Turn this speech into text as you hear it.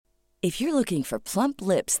If you're looking for plump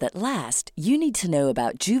lips that last, you need to know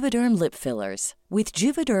about Juvederm lip fillers. With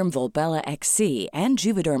Juvederm Volbella XC and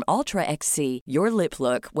Juvederm Ultra XC, your lip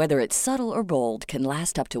look, whether it's subtle or bold, can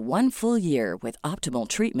last up to 1 full year with optimal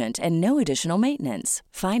treatment and no additional maintenance.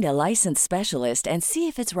 Find a licensed specialist and see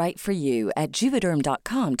if it's right for you at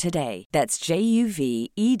Juvederm.com today. That's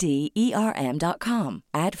JUVEDERM.com.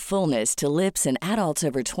 Add fullness to lips in adults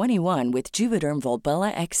over 21 with Juvederm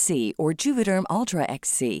Volbella XC or Juvederm Ultra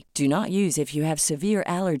XC. Do not use if you have severe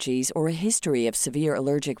allergies or a history of severe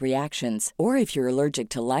allergic reactions, or if you're allergic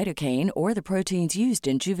to lidocaine or the proteins used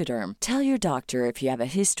in Juvederm. Tell your doctor if you have a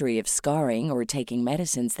history of scarring or taking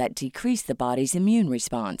medicines that decrease the body's immune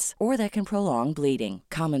response or that can prolong bleeding.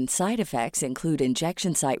 Common side effects include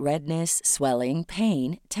injection site redness, swelling,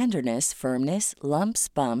 pain, tenderness, firmness, lumps,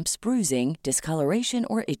 bumps, bruising, discoloration,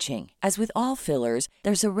 or itching. As with all fillers,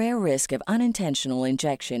 there's a rare risk of unintentional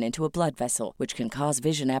injection into a blood vessel, which can cause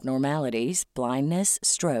vision abnormalities, blindness,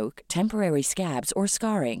 stroke, temporary scabs, or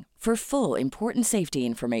scarring. For full, important safety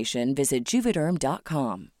information, visit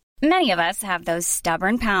Juvederm.com. Many of us have those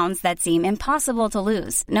stubborn pounds that seem impossible to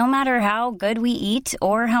lose, no matter how good we eat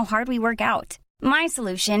or how hard we work out. My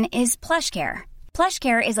solution is PlushCare.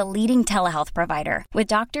 PlushCare is a leading telehealth provider with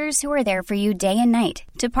doctors who are there for you day and night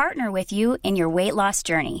to partner with you in your weight loss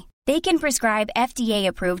journey. They can prescribe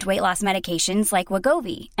FDA-approved weight loss medications like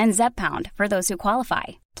Wegovy and Zepbound for those who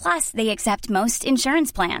qualify. Plus, they accept most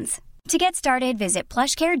insurance plans. To get started, visit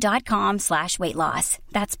plushcare.com/weightloss.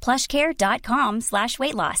 That's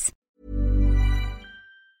plushcare.com/weightloss.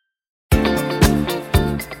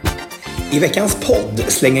 I veckans podd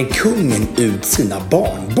slänger kungen ut sina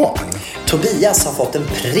barnbarn. Tobias har fått en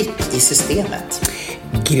prick i systemet.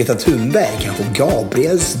 Greta Thunberg kan få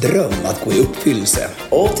Gabriels dröm att gå i uppfyllelse.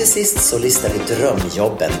 Och till sist så listar vi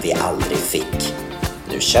drömjobben vi aldrig fick.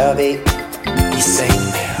 Nu kör vi! I säng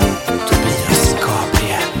med Tobias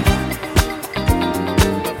Gabriel.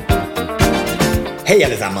 Hej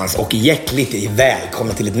allesammans och hjärtligt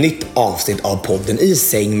välkomna till ett nytt avsnitt av podden I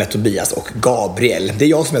säng med Tobias och Gabriel. Det är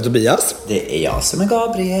jag som är Tobias. Det är jag som är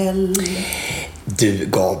Gabriel. Du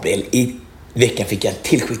Gabriel, i veckan fick jag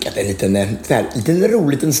tillskickat en liten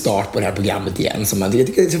rolig start på det här programmet igen. Som jag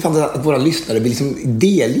tycker det är fantastiskt att våra lyssnare vill liksom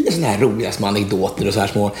delge såna här roliga små anekdoter och så här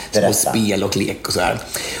små spel och lek och så här.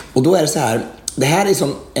 Och då är det så här, det här är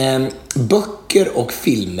som böcker och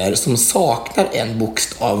filmer som saknar en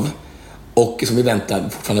bokstav och som vi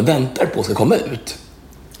fortfarande väntar på ska komma ut.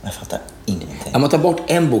 Jag fattar ingenting. Man tar bort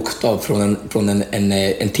en bokstav från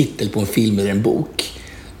en titel på en film eller en bok.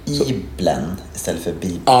 Bibeln istället för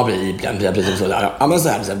Bibeln. Ja, Bibeln, precis så. Ja, men så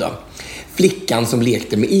här då. Flickan som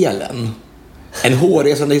lekte med elen. En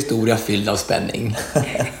hårresande historia fylld av spänning.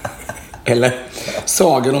 Eller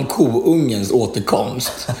sagan om koungens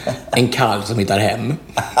återkomst. En kalv som hittar hem.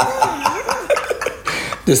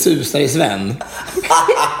 Det susar i Sven.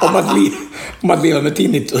 Om att leva med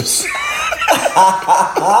tinnitus.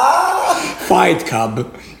 Fight Club.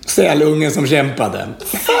 Sälungen som kämpade.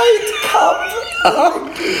 Fight Club.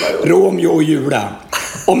 Romeo och Julia.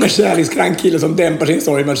 Om en kärlekskrank kille som dämpar sin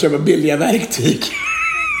sorg med att köpa billiga verktyg.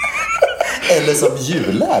 Eller som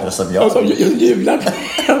jular som jag. Ja, som jular.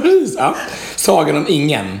 Ja, precis. Ja. Sagan om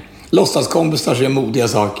ingen. Låtsaskompisar som gör modiga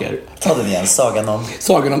saker. Ta den igen, Sagan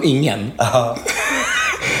om ingen.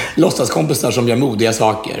 Låtsaskompisar som gör modiga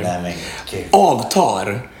saker. Nej, men Gud.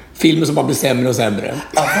 Avtar. Filmer som bara blir sämre och sämre.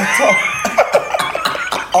 Avtar.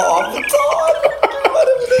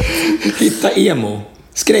 Hitta emo.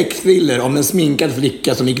 Skräckthriller om en sminkad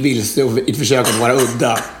flicka som gick vilse och i ett försök att vara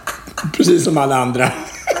udda. Precis som alla andra.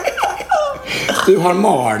 Du har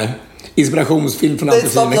mal. Inspirationsfilm från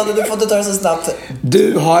Anticimex. Du får inte ta det så snabbt.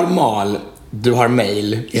 Du har mal. Du har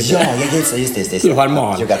mail. Ja, just det. Du har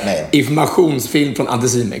mal. You got mail. Informationsfilm från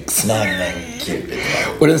Anticimex. Nej, men Gud.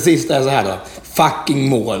 Och den sista är så här då. Fucking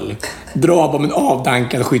mål. Drab om en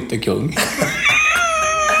avdankad skyttekung.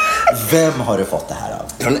 Vem har du fått det här av?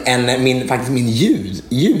 Från min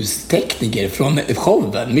ljustekniker från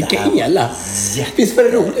showen, Mikaela. Visst var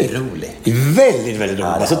det roligt? Väldigt, väldigt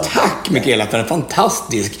roligt. Ja, så tack Mikaela för en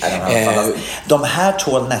fantastisk... De här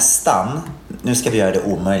tål nästan, nu ska vi göra det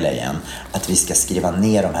omöjliga igen, att vi ska skriva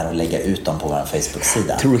ner de här och lägga ut dem på vår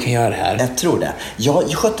Facebook-sida. Tror du kan göra det här? Jag tror det.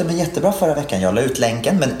 Jag skötte mig jättebra förra veckan. Jag la ut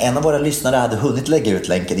länken, men en av våra lyssnare hade hunnit lägga ut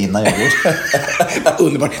länken innan jag gjorde.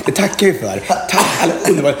 Underbart. Det tackar vi för. Tack,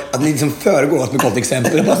 underbart att ni liksom föregår oss med gott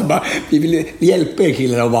exempel. Vi vill hjälpa er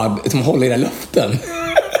killar och bara som håller era löften.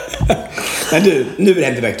 Men du, nu är det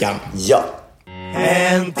hänt i veckan. Ja.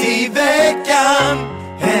 Hänt i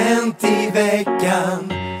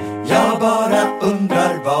veckan. Jag bara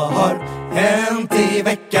undrar vad har hänt i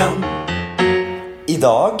veckan.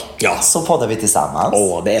 idag Ja. så poddar vi tillsammans.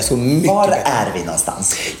 Det är så mycket. Var bättre. är vi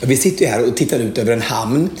någonstans? Ja, vi sitter ju här och tittar ut över en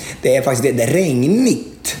hamn. Det är faktiskt det är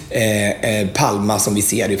regnigt Palma som vi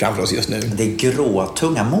ser framför oss just nu. Det är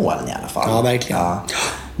gråtunga moln i alla fall. Ja, verkligen. Ja.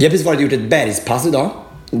 Vi har precis varit och gjort ett bergspass idag.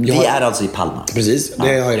 Vi är alltså i Palma. Precis, det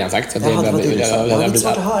har jag redan sagt. Så Jag har lite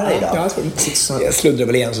svårt att höra dig idag. Jag sluddrar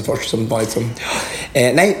väl igen så först som vanligt.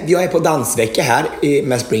 Nej, jag är på dansvecka här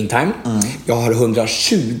med Springtime. Jag har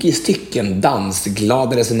 120 stycken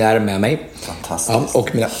dansglada resenärer med mig. Fantastiskt. Ja,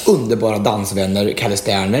 och mina underbara dansvänner Kalle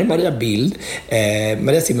Sterner, Maria Bild,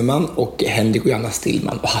 Maria Zimmerman och Henrik och Johanna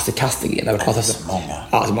Stillman och Hasse Kastegren. Det har varit så många.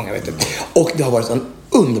 Ja, så många vet du. Och det har varit en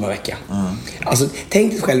underbar vecka. Alltså,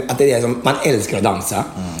 tänk dig själv att det är som man älskar att dansa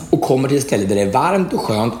och kommer till ett ställe där det är varmt och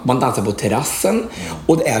skönt. Man dansar på terrassen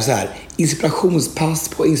och det är så här inspirationspass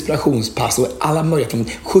på inspirationspass och alla möjliga från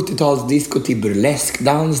 70-talsdisco till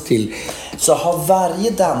burleskdans till... Så har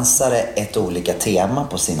varje dansare ett olika tema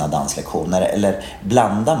på sina danslektioner eller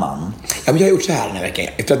blandar man? Ja, men jag har gjort så här den här veckan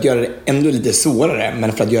för att göra det ändå lite svårare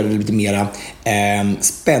men för att göra det lite mer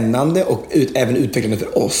spännande och även utvecklande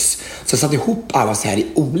för oss. Så jag satt ihop alla så här i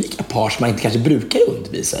olika par som man inte kanske brukar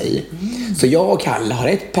undervisa i. Så jag och Kalle har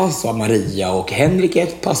ett pass och Maria och Henrik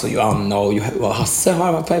ett pass och Johanna och Hasse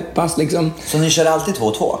har ett pass liksom. Så ni kör alltid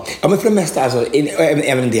 2-2? Ja, men för det mesta alltså,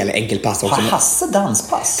 även en del enkelpass också. Har Hasse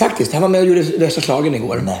danspass? Faktiskt, han var med och gjorde värsta slagen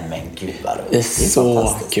igår. Nej men gud vad roligt. Det är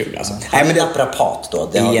så kul alltså. Han är naprapat då,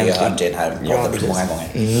 det har vi hört i den här podden många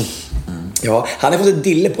gånger. Ja, han har fått ett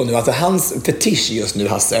dille på nu. Alltså hans fetisch just nu,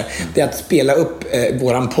 Hasse, det är att spela upp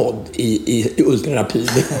våran podd i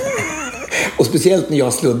ultrarapid. Och speciellt när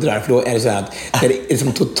jag sluddrar, för då är det så här att det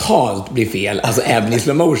som totalt blir fel, alltså även i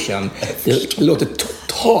slow motion, det låter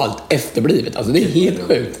totalt efterblivet. Alltså det är helt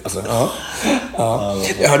sjukt. Alltså, ja.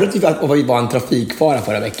 Jag hörde typ att det var en trafikfara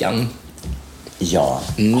förra veckan. Ja,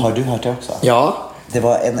 har du hört det också? Ja. Det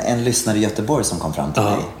var en lyssnare i Göteborg som kom fram till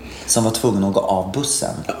mig. Som var tvungen att gå av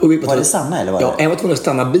bussen. Var det samma eller var det? Ja, jag var tvungen att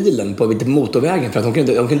stanna bilen på motorvägen för att de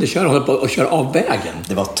kunde inte köra, och köra av vägen.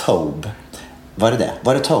 Det var Tobe. Var det det?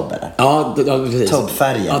 Var det Tobe eller? Ja, precis.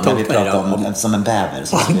 Tobe-färgen, ja, när vi pratade om som en bäver.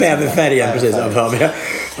 Ja, bäverfärgen, precis.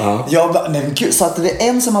 Ja, men gud, så att det är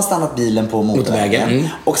en som har stannat bilen på motorvägen.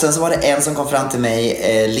 Och sen så var det en som kom fram till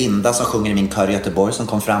mig, Linda som sjunger i min kör i Göteborg, som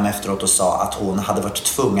kom fram efteråt och sa att hon hade varit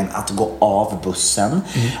tvungen att gå av bussen.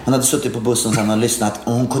 Hon hade suttit på bussen sen och lyssnat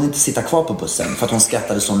och hon kunde inte sitta kvar på bussen för att hon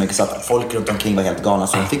skrattade så mycket så att folk runt omkring var helt galna,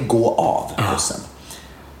 så hon fick gå av bussen.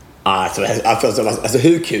 Alltså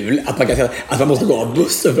hur kul att man kan säga att man måste gå av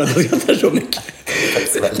bussen för att man skrattar så mycket.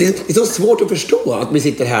 Det är så svårt att förstå att vi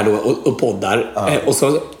sitter här då och poddar och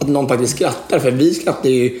så att någon faktiskt skrattar, för vi skrattar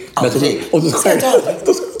ju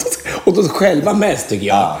och då själva mest tycker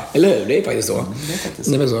jag. Eller hur? Det är faktiskt så.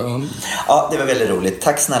 Det är så. Ja, det var väldigt roligt.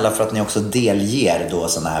 Tack snälla för att ni också delger då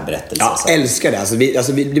såna här berättelser. Ja, älskar det. Alltså,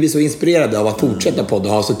 vi blir så inspirerade av att fortsätta podda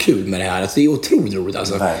och ha så kul med det här. Alltså, det är otroligt roligt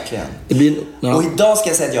alltså. Verkligen. Och idag ska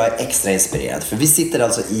jag säga att jag är extra inspirerad, för vi sitter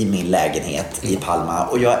alltså i min lägenhet i Palma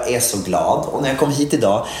och jag är så glad. Och när jag kom hit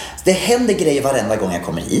idag, det händer grejer varenda gång jag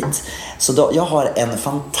kommer hit. Så då, jag har en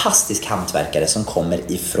fantastisk hantverkare som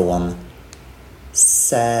kommer ifrån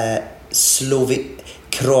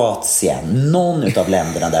Kroatien, någon utav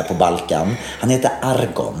länderna där på Balkan. Han heter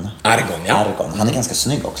Argon. Argon. Han är ganska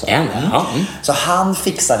snygg också. Så han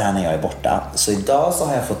fixar det här när jag är borta. Så idag så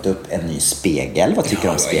har jag fått upp en ny spegel. Vad tycker du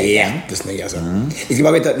om spegeln? Jättesnygg alltså. Jag ska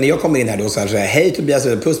bara veta, när jag kommer in här då så här, hej Tobias,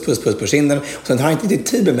 puss på kinden. Och sen har han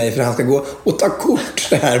inte tid med mig för han ska gå och ta kort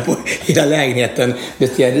så här på hela lägenheten med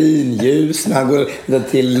stearinljus. När han går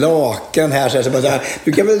till lakan här så bara,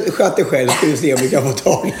 du kan väl sköta dig själv, ska vi se om vi kan få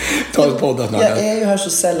ta ett podd snart. Jag är ju här så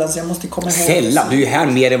sällan så jag måste komma ihåg. Sällan? Du är ju här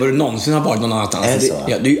mer än vad du någonsin har varit någon annanstans. Är det så?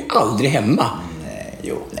 Du är ju aldrig hemma.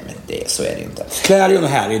 Nej, men så är det ju inte. Clarion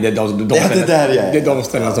här är det är de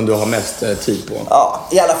ställen som du har mest tid på. Ja,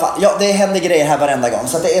 i alla fall. Ja, det händer grejer här varenda gång.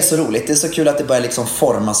 Så att det är så roligt. Det är så kul att det börjar liksom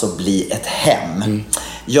formas och bli ett hem.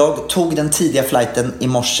 Jag tog den tidiga flighten i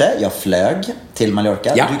morse. Jag flög till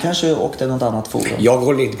Mallorca. Ja. Du kanske åkte något annat fordon? Jag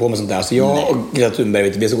håller inte på med sånt där. Så jag och Greta Thunberg,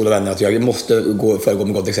 vi är så goda vänner att jag måste föregå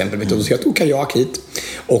med gott exempel. Så jag tog kajak hit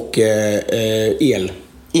och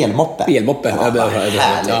Elmoppe.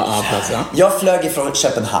 Jag flög ifrån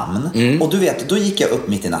Köpenhamn och du vet, då gick jag upp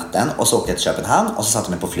mitt i natten och så åkte jag till Köpenhamn och så satte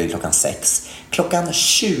jag mig på flyg klockan 6. Klockan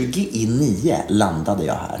 20:09 landade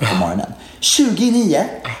jag här på morgonen. 20:09,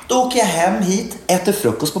 då åker jag hem hit, äter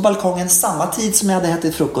frukost på balkongen samma tid som jag hade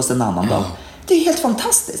ätit frukost en annan dag. Det är helt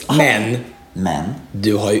fantastiskt. Men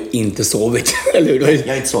du har ju inte sovit, eller hur? Jag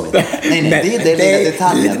har inte sovit. Nej, det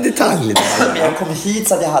är lilla detaljen. Jag kom hit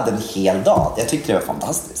så att jag hade en hel dag. Jag tyckte det var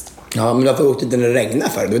fantastiskt. Ja, men du har fått åkt lite när det regnar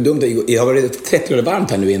för. Det var dumt. Jag har varit 30 grader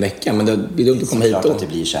varmt här nu i en vecka, men det är dumt att komma hit. Det är klart att det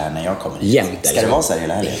blir så här när jag kommer hit. Jämt. Ska det vara så här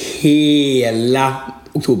hela helgen? Hela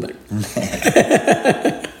oktober.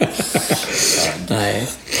 Nej.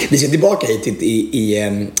 Vi ska tillbaka hit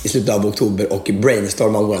i slutet av oktober och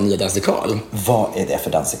brainstorma våra nya dansikal. Vad är det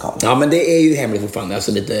för dansikal? Ja, men det är ju hemligt fortfarande.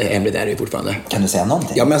 Alltså lite hemligt är det ju fortfarande. Kan du säga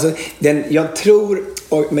någonting? Ja, men alltså, jag tror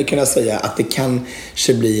och man kan säga att det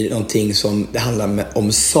kanske blir någonting som det handlar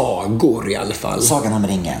om sagor i alla fall. Sagan om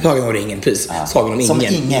ringen. Sagan om ringen, precis. Ja. Sagan om ingen. Som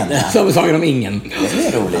ingen. Som Sagan om ingen. Det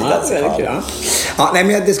är roligt. Nej,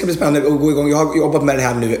 men det ska bli spännande att gå igång. Jag har jobbat med det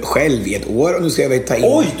här nu själv i ett år och nu ska jag ta in...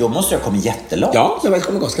 Oj, då måste jag komma jättelångt. Ja, jag har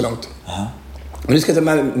kommit ganska långt. Men nu ska jag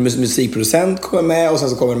ta med musikproducent kommer med och sen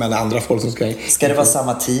så kommer det med andra folk som ska... Ska det vara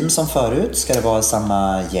samma team som förut? Ska det vara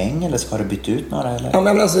samma gäng eller ska du byta ut några? Eller? Ja,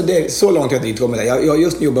 men alltså det är så långt jag inte kommit där. Jag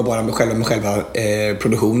just nu jobbar bara med själva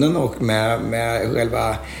produktionen och med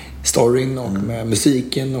själva storyn och med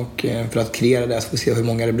musiken och för att kreera det så får vi se hur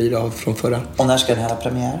många det blir av från förra. Och när ska den här ha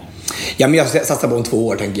premiär? Ja, men jag satsar på om 2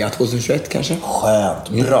 år tänker jag. 2021 kanske. Skönt,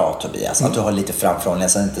 bra Tobias. Att du har lite framförhållning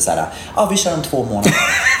så inte så här, vi kör om 2 månader.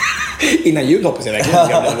 Innan jul hoppas jag verkligen.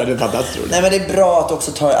 Det är fantastiskt roligt. Nej, men det är bra att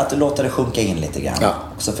också att du låter det sjunka in lite grann. Ja.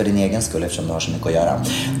 Också för din egen skull eftersom du har så mycket att göra.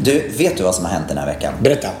 Vet du vad som har hänt den här veckan?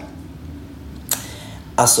 Berätta.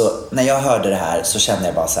 Alltså, när jag hörde det här så kände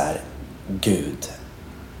jag bara så här, Gud,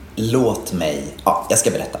 låt mig... Ja, jag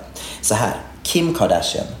ska berätta. Så här, Kim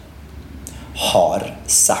Kardashian har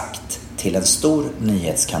sagt till en stor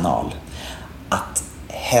nyhetskanal att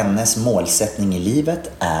hennes målsättning i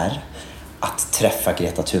livet är att träffa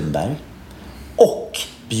Greta Thunberg och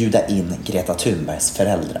bjuda in Greta Thunbergs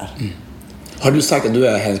föräldrar. Har du sagt att du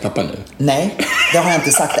är hennes pappa nu? Nej, det har jag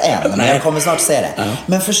inte sagt än, men jag kommer snart säga det.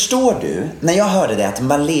 Men förstår du, när jag hörde det att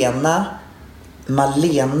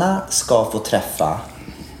Malena ska få träffa...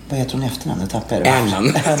 Vad heter hon i efternamn? Nu tappar jag det.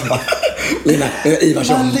 Ernman. Lena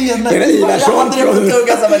Ivarsson. Malena Ivarsson. Jag hade det på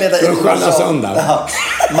tunga som Malena Ivarsson.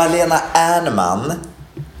 Malena Ernman.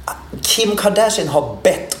 Kim Kardashian har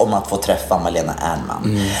bett om att få träffa Malena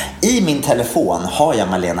Ernman. I min telefon har jag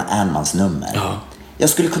Malena Ernmans nummer. Ja. Jag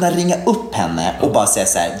skulle kunna ringa upp henne och bara säga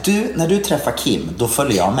så här: du, när du träffar Kim, då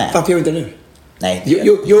följer jag med. Varför gör du inte nu? Nej.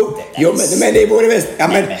 Jo, men det vore bäst. Ja,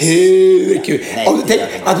 men hur kul. Om du tänker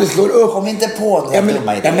att du slår upp. Kom inte på det.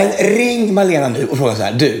 Ja, men ring Malena nu och fråga så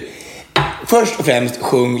här: du, först och främst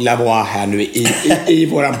sjung La Voix här nu i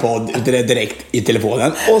våran podd direkt i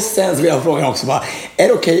telefonen. Och sen så vill jag fråga också bara, är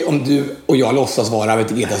det okej om du och jag låtsas vara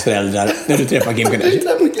Gretas föräldrar när du träffar Kim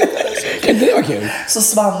Kardashian? Kan inte det vara kul? Så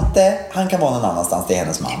Svante, han kan vara någon annanstans, det är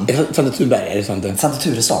hennes man. Är det Svante Thunberg? Är det Svante? Svante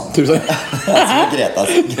Thuresson. Alltså Gretas.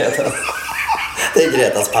 Det är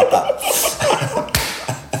Gretas pappa.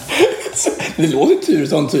 Det låter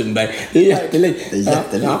Thuresson Thunberg. Det är jättelikt. Det är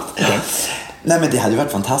jättelikt. Ja, okay. Nej, men det hade ju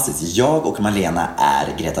varit fantastiskt. Jag och Malena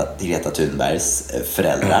är Greta Thunbergs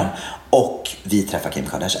föräldrar. Och vi träffar Kim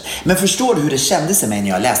Kardashian. Men förstår du hur det kändes i mig när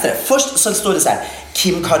jag läste det? Först så stod det så här: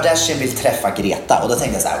 Kim Kardashian vill träffa Greta. Och då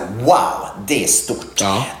tänkte jag så här: wow, det är stort.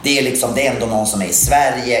 Ja. Det är ändå någon som är i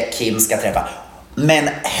Sverige. Kim ska träffa. Men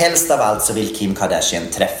helst av allt så vill Kim Kardashian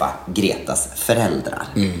träffa Gretas föräldrar.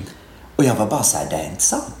 Och jag var bara så här: det är inte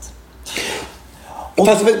sant.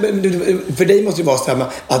 Fast för dig måste det vara så här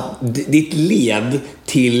att ditt led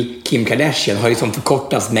till Kim Kardashian har liksom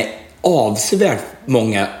förkortats med avsevärt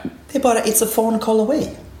många. Det är bara it's a phone call away.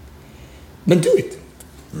 Men du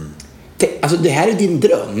alltså det här är din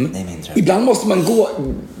dröm. Det är min dröm. Ibland måste man gå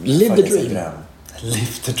live the dream.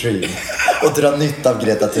 Live the dream. Och dra nytta av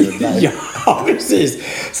Greta Thunberg. Ja, precis.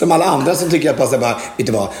 Som alla andra som tycker att bara, vet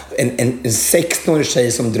du vad, en 16-årig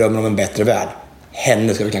tjej som drömmer om en bättre värld,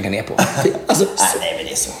 henne ska vi klanka ner på. Alltså, nej, men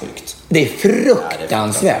det är så sjukt. Det är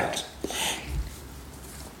fruktansvärt.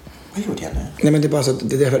 Vad gjorde jag nu? Nej, men det är bara så att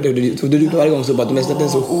du varje gång så bara att den är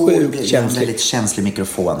så sjukt känslig. En väldigt känslig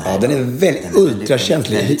mikrofon här. Ja, den är väldigt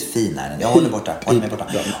ultrakänslig. Väldigt fin är den. Jag håller borta.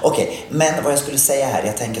 Okej, men vad jag skulle säga här,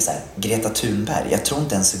 jag tänker så här: Greta Thunberg, jag tror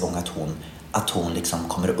inte ens en gång att hon liksom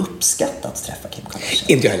kommer att uppskatta att träffa Kim Kardashian.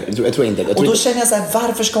 Inte jag heller. Jag tror inte. Och då känner jag så här: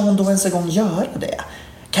 varför ska hon då ens en gång göra det?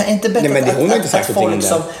 Kan inte bättre att folk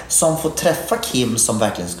som får träffa Kim som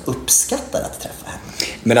verkligen uppskattar att träffa henne?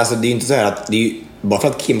 Men alltså det är inte så här att det är ju, bara för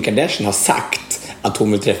att Kim Kardashian har sagt att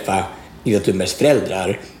hon vill träffa Greta Thunbergs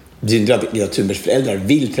föräldrar, det är inte att Greta Thunbergs föräldrar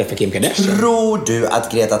vill träffa Kim Kardashian. Tror du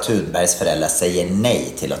att Greta Thunbergs föräldrar säger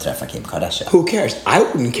nej till att träffa Kim Kardashian? Who cares?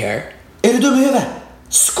 I wouldn't care. Är du dum i huvudet?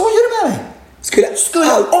 Skojar du med mig?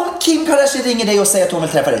 Skulle om Kim Kardashian ringer dig och säger att hon vill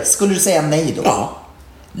träffa dig, skulle du säga nej då? Ja.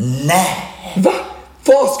 Nej. Va?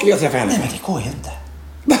 Vad skulle jag träffa henne? Nej, men det går ju inte.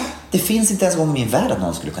 Va? Det finns inte ens en gång i min värld att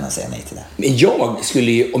någon skulle kunna säga nej till det. Men jag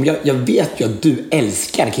skulle ju, jag vet ju att du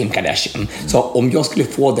älskar Kim Kardashian. Så om jag skulle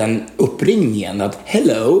få den uppringningen att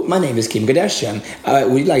hello, my name is Kim Kardashian,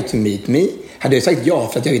 would you like to meet me? Hade jag sagt ja,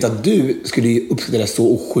 för att jag vet att du skulle ju uppskatta det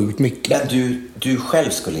så sjukt mycket. Men du själv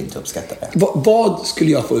skulle inte uppskatta det. Vad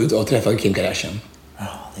skulle jag få ut av att träffa Kim Kardashian? Ja,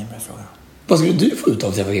 det är en bra fråga. Vad skulle du få ut av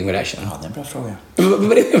att träffa Kim Kardashian? Ja, det är en bra fråga.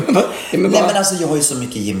 Nej, men alltså jag har ju så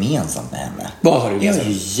mycket gemensamt med henne. Vad har du gemensamt?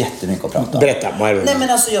 Jag har ju jättemycket att prata om. Berätta, vad är det? Nej, men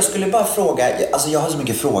alltså jag skulle bara fråga, alltså jag har så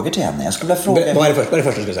mycket frågor till henne. Jag skulle bara fråga... Vad är det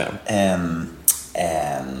första du ska säga?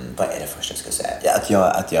 Vad är det första jag ska säga?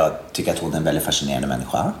 Att jag tycker att hon är en väldigt fascinerande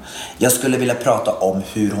människa. Jag skulle vilja prata om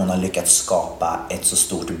hur hon har lyckats skapa ett så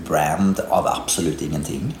stort brand av absolut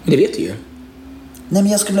ingenting. Men det vet du ju. Nej,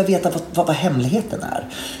 men jag skulle vilja veta vad hemligheten är.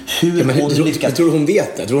 Hur hon lyckas... Jag tror hon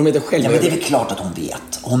vet det. Jag tror hon vet det själv. Ja, men det är väl klart att hon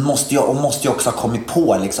vet. Hon måste ju också ha kommit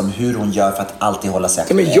på liksom, hur hon gör för att alltid hålla sig.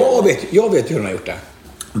 Ja, men jag vet hur hon har gjort det.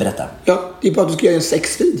 Berätta. Ja, det är bara att du ska göra en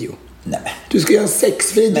sexvideo. Nej. Du ska göra en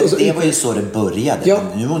sexvideo. Men det var ju så det började. Ja.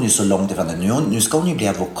 Nu är hon ju så långt ifrån det. Nu ska hon ju bli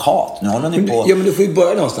advokat. Nu håller hon ju på... Ja, men du får ju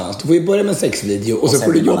börja någonstans. Du får ju börja med en sexvideo och så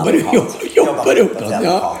får du jobba upp den.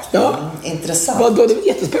 Ja. Intressant. Då är det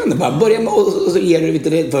jättespännande. Bara börja med och så ger du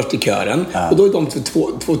det först till kören. Ja. Och då är de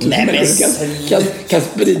 2000 människor kan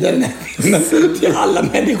sprida den här till alla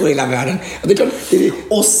människor i hela världen.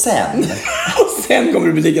 Och sen kommer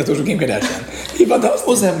du bli lika stor som Kim Kardashian. Det är fantastiskt.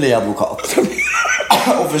 Och sen blir jag advokat.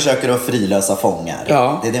 Och försöker att frilösa fångar.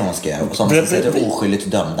 Ja. Det är det hon ska göra. Som sitter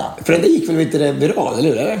oskyldigt dömda. För det gick väl inte det viral,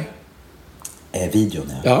 eller hur?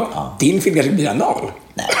 Videon, ja. Din film kanske blir anal.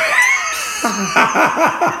 Nej.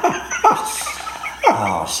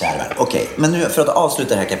 Kära. Okej, men nu för att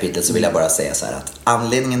avsluta det här kapitlet så vill jag bara säga så här att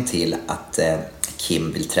anledningen till att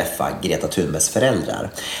Kim vill träffa Greta Thunbergs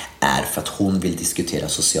föräldrar är för att hon vill diskutera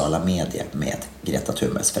sociala medier med Greta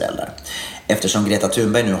Thunbergs föräldrar. Eftersom Greta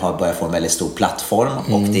Thunberg nu har börjat få en väldigt stor plattform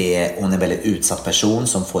och hon är en väldigt utsatt person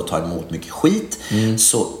som får ta emot mycket skit,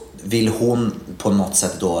 så vill hon på något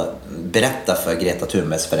sätt då berätta för Greta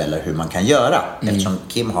Thunbergs föräldrar hur man kan göra. Eftersom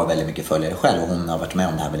Kim har väldigt mycket följare själv och hon har varit med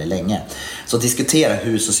om det här väldigt länge. Så diskutera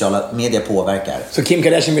hur sociala medier påverkar. Så Kim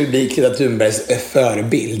Kardashian vill bli Greta Thunbergs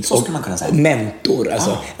förebild så skulle man kunna säga. Mentor.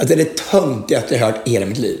 Alltså det är det töntigaste jag har hört i hela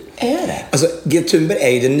mitt liv. Är det? Alltså Greta Thunberg är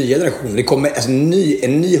ju den nya generationen. Det kommer alltså, en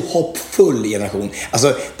ny hoppfull generation.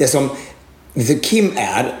 Alltså det som Kim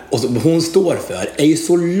är och hon står för är ju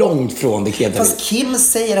så långt från det kreativa. Fast Kim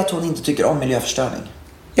säger att hon inte tycker om miljöförstöring.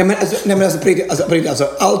 Ja, men alltså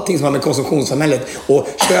allting som har med konsumtionssamhället och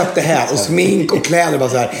köp det här och smink och kläder bara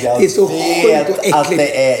så här. Det är så sjukt och äckligt. Att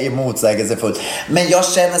det är motsägelsefullt. Men jag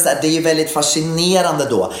känner så här, det är väldigt fascinerande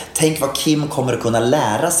då. Tänk vad Kim kommer att kunna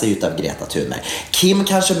lära sig utav Greta Thunberg. Kim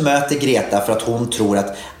kanske möter Greta för att hon tror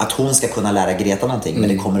att hon ska kunna lära Greta någonting, men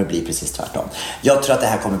det kommer att bli precis tvärtom. Jag tror att det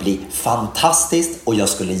här kommer att bli fantastiskt och jag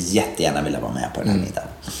skulle jättegärna vilja vara med på den här middagen.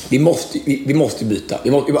 Vi måste byta.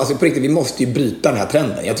 Vi måste ju bryta den här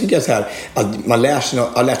trenden. Jag tycker så här att man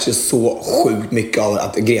har lärt sig så sjukt mycket av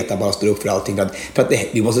att Greta bara står upp för allting. För att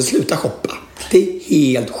vi måste sluta shoppa. Det är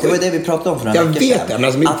helt sjukt. Det var det vi pratade om för en vecka sedan.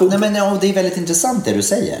 Jag vet det. Det är väldigt intressant det du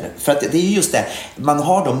säger. För att det är just det. Man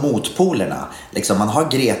har de motpolerna. Liksom, man har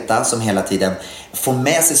Greta som hela tiden får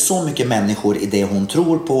med sig så mycket människor i det hon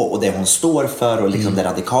tror på och det hon står för och liksom det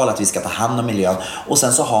radikala att vi ska ta hand om miljön. Och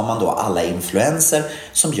sen så har man då alla influencer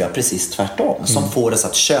som gör precis tvärtom. Som får oss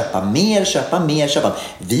att köpa mer.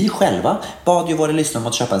 Vi själva bad ju våra lyssnare om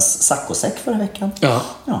att köpa en saccosäck förra veckan. Ja,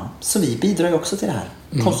 så vi bidrar ju också till det här.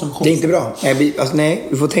 Det är inte bra.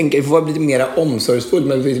 Vi får tänka, vi får vara lite mer omsorgsfull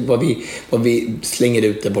med vad vi slänger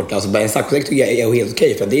ut där borta. Alltså, en saccosäck tycker jag är helt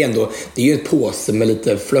okej, för det är ju en påse med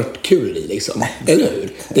lite flörtkul i liksom. Eller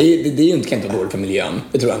hur? Det är ju inte dåligt för miljön.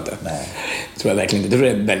 Det tror jag inte. Nej. Det tror jag verkligen inte.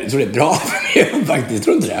 Jag tror det är bra för miljön faktiskt.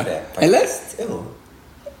 Tror du inte det? Eller? Jo.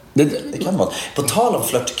 Det kan vara. På tal om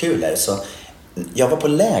flörtkulor så jag var på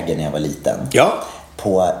läger när jag var liten. Ja.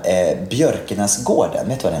 På Björkenäsgården.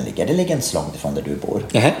 Vet du var den ligger? Det ligger inte så långt ifrån där du bor.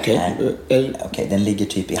 Okej, den ligger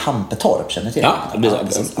typ i Hampetorp, känner du till? Ja.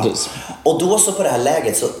 Och då så på det här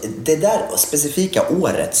läget, så det där specifika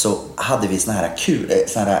året så hade vi såna här ärtor,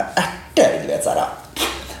 du vet, såhär,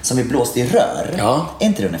 som vi blåste i rör. Ja. Är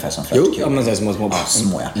inte det ungefär som flörtkulor? Jo, men det är små.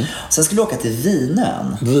 Små, ja. Sen skulle vi åka till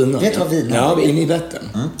Vinön. Vet du vad Vinön är? Ja, vi är inne i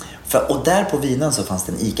Vättern. Och där på Vinön så fanns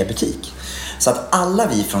det en ICA-butik. Så att alla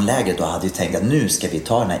vi från lägret då hade ju tänkt att nu ska vi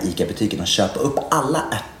ta den här ICA-butiken och köpa upp alla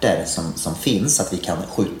ärtor som finns så att vi kan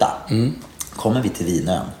skjuta. Kommer vi till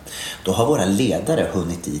Vinön, då har våra ledare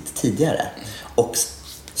hunnit dit tidigare. Och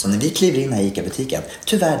så när vi kliver in här i ICA-butiken,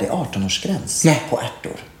 tyvärr det är 18-årsgräns på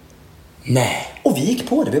ärtor. Nej. Och vi gick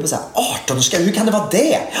på det. Vi var så här, 18-årsgräns, hur kan det vara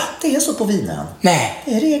det? Det är så på Vinön. Nej.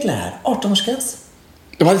 Det är regler här, 18-årsgräns.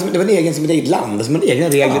 Det var ett eget land, som en egna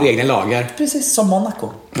regler, egna lagar. Precis, som Monaco.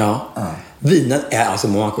 Ja. Vinön är alltså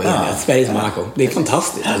Monaco, Sveriges Monaco. Det är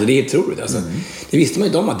fantastiskt, alltså, det är otroligt. Alltså. Det visste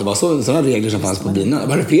man ju om att det var sådana regler som fanns på Vinön.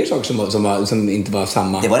 Var det fler saker som inte var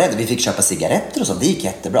samma? Det var det, vi fick köpa cigaretter och så, det gick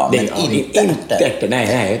jättebra. Men inte ärtor.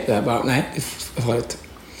 Nej, det är farligt.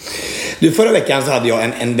 Du, förra veckan så hade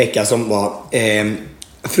jag en vecka som var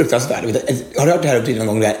fruktansvärd. Har du hört det här någon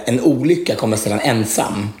gång där en olycka kommer sällan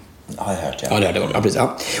ensam? Har jag hört, ja. Ja, det har jag, precis.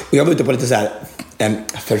 Ja. Och jag var ute på lite så här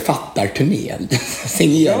författarturné,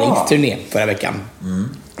 signeringsturné förra veckan.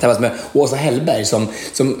 Tillsammans med Åsa Hellberg som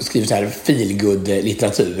skriver så här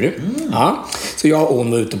feelgood-litteratur. Ja. Så jag och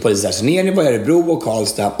hon var ute på lite så här signering i Örebro och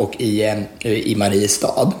Karlstad och i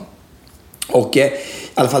Mariestad. Och i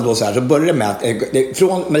alla fall då så började det med att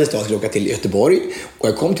från Mariestad skulle jag åka till Göteborg. Och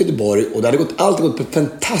jag kom till Göteborg och det hade alltid gått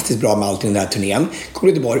fantastiskt bra med allt i den där turnén. Kom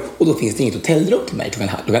till Göteborg och då finns det inget hotellrum till mig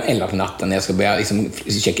klockan 11 på natten när jag ska börja liksom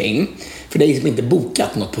checka in. För det är liksom inte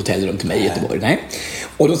bokat något hotellrum till mig i Göteborg. Nej.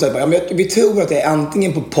 Och då sa jag, vi tror att det är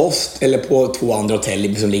antingen på Post eller på 2 andra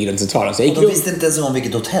hotell som ligger runt centralen. Så jag gick och de visste inte ens om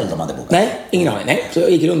vilket hotell de hade bokat? Nej, ingen aning. Nej. Så jag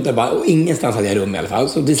gick runt där bara, och ingenstans hade jag rum i alla fall.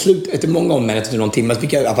 Så till slut, efter många omgångar, efter någon timme, så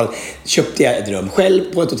fick jag i alla fall, köpte jag ett rum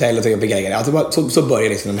själv på ett hotell och jag fick äga. Alltså, så började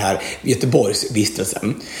liksom den här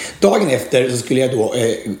Göteborgsvistelsen. Dagen efter så skulle jag då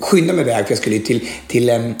skynda mig iväg för jag skulle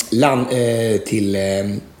till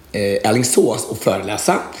Alingsås och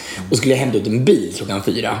föreläsa. Och skulle jag hämta ut en bil klockan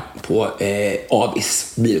 4 på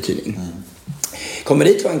Avis biluthyrning. Kommer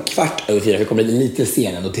dit var 4:15, för jag kommer lite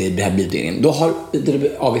senare till den här biluthyrningen. Då har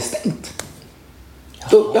Avis stängt.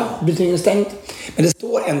 Så, biluthyrningen är stängt. Men det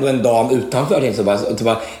står ändå en dam utanför. Så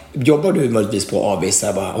bara, jobbar du möjligtvis på Avis?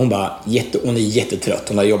 Hon är jättetrött.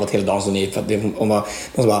 Hon har jobbat hela dagen. Hon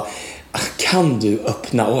så bara, kan du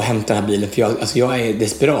öppna och hämta den här bilen? För jag är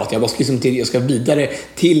desperat. Jag ska vidare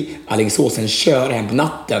till Alingsås, sen köra hem på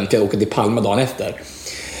natten till jag åker till Palma dagen efter.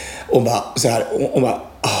 Och bara så här,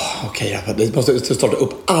 okej, jag måste starta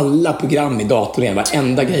upp alla program i datorn igen.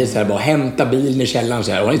 Varenda grej så här, bara hämta bilen i källaren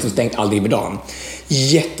så här. Och hon har liksom stängt aldrig över dagen.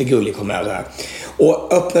 Jättegullig kommer jag så här.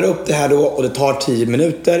 Och öppnar upp det här då och det tar 10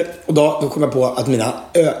 minuter. Och då kommer jag på att mina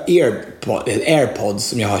AirPods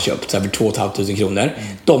som jag har köpt så här, för 2 500 kronor,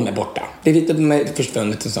 de är borta. De är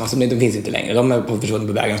försvunnit någonstans, de finns inte längre. De är försvunnit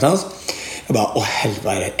på vägen någonstans. Jag bara,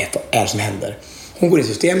 helvete, vad är det som händer? Hon går in i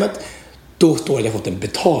systemet. Då står det att jag fått en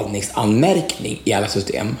betalningsanmärkning i alla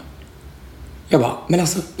system. Jag bara, men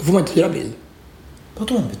alltså, då får man inte hyra bil.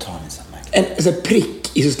 Vadå en betalningsanmärkning? En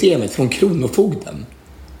prick i systemet från Kronofogden.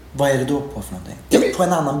 Vad är det då på för någonting? På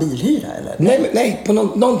en annan bilhyra eller? Nej, på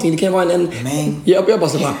någonting. Det kan vara en... Men... Jag bara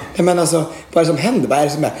så bara, men alltså, vad är det som händer? Vad är det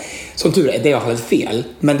som är? Som tur är, det är i alla fall ett fel.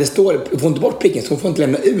 Men det står, får inte bort pricken, så hon får inte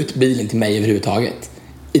lämna ut bilen till mig överhuvudtaget.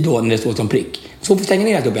 Då när det står som prick. Så hon får stänga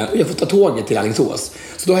ner allt upp igen och jag får ta tåget till Alingsås.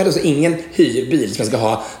 Så då har jag alltså ingen hyrbil som jag ska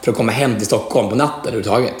ha för att komma hem till Stockholm på natten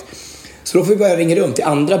överhuvudtaget. Så då får vi börja ringa runt till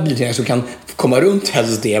andra biltidningar som kan komma runt det här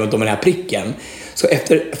systemet med den här pricken. Så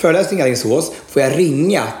efter föreläsningen i Alingsås får jag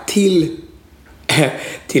ringa till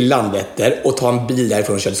Landvetter och ta en bil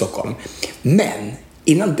därifrån och köra till Stockholm. Men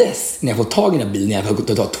innan dess, när jag får tag i den här bilen, när jag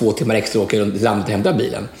får ta 2 timmar extra och åka runt till Landvetter och hämta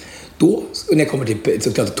bilen, då, när jag kommer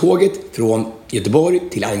till tåget från Göteborg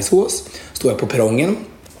till Alingsås, står jag på perrongen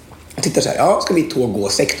och tittar så här, ska vi tåg gå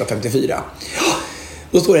 16.54?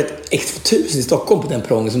 Då står det ett X2000 i Stockholm på den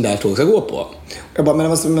perrongen som det här tåget ska gå på. Jag bara,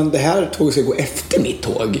 men det här tåget ska gå efter mitt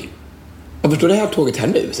tåg. Jag förstår det här tåget här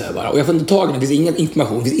nu, så här bara. Och jag får inte tag i det finns ingen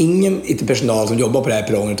information, det finns ingen personal som jobbar på det här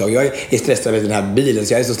perrongen. Jag är stressad över den här bilen,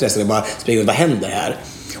 så jag är så stressad att jag bara springer runt, vad händer här?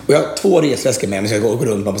 Och jag har 2 resväskor med mig, så jag går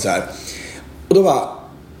runt på så här. Och då bara,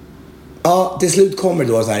 till slut kommer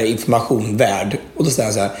då så här information värd. Och då säger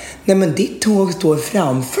jag så här, nej men ditt tåg står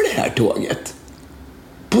framför det här tåget.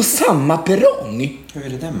 På samma perrong. Hur är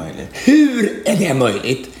det möjligt? Hur är det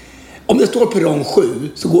möjligt? Om det står perrong 7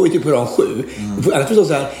 så går det till perrong 7. Annars får det stå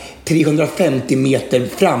så här 350 meter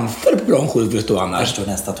framför perrong 7 för att stå annars. Där står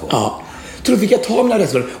nästa tåg. Ja. Så då fick jag ta mina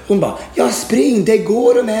resor. Hon bara, spring, det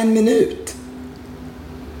går om 1 minut.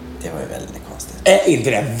 Det var ju väldigt konstigt. Är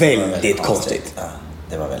inte det väldigt konstigt? Ja,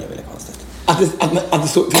 det var väldigt, väldigt konstigt. Att det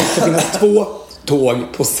ska finnas 2 tåg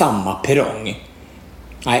på samma perrong.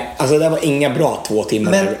 Nej, alltså det var inga bra 2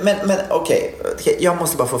 timmar. Men okej, jag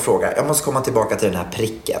måste bara få fråga. Jag måste komma tillbaka till den här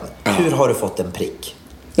pricken. Ja. Hur har du fått en prick?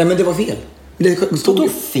 Nej, men det var fel. Det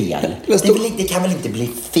stod fel? Det kan väl inte bli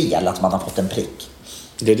fel att man har fått en prick?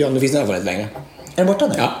 Det vet jag om det finns i alla fall längre. Är den borta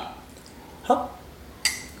nu? Ja.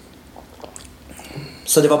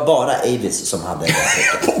 Så det var bara Avis som hade den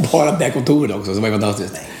pricken? Bara det här kontoret också, som var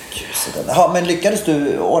fantastiskt. Men lyckades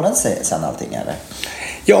du ordna sig sen allting eller?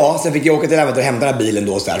 Ja, sen fick jag åka till Lämmet och hämta den här bilen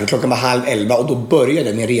då så här. Klockan var 10:30 och då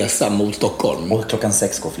började min resa mot Stockholm. Och klockan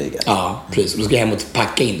 6 går flyget. Ja, precis. Och då ska jag hem och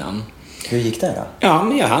packa innan. Hur gick det då? Ja,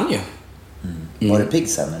 men jag hann ju. Var du pigg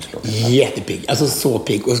sen? Jättepigg, alltså så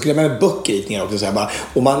pigg. Och så skulle jag med böcker dit ner också så här, bara.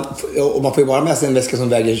 Och man får ju bara med sig en väska som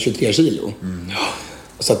väger 23 kilo.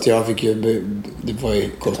 Så att jag fick ju, det var ju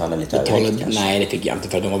betala lite övervikt kanske? Nej, det fick jag inte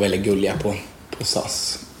för de var väldigt gulliga på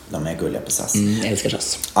SAS. De är gulliga på SAS. Jag älskar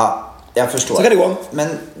SAS. Ja, jag förstår. Så kan det gå. Men,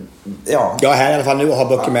 ja. Jag är här i alla fall nu och har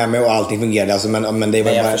böcker med mig och allting fungerade. Alltså, men det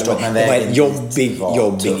var en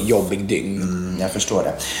jobbig dygn. Jag förstår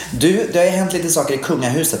det. Det har ju hänt lite saker i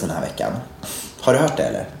kungahuset den här veckan. Har du hört det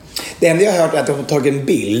eller? Det enda jag har hört är att de har tagit en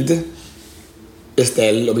bild.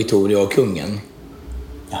 Estelle och Victoria och kungen.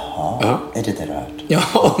 Jaha, är det du har hört?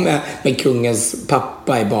 Ja, med kungens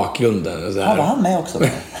pappa i bakgrunden. Och så här. Ja, var han med också?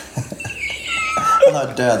 Han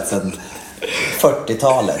har död sedan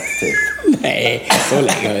 40-talet typ. Nej, så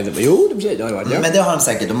länge har jag inte. Jo, det har varit. Ja. Men det har han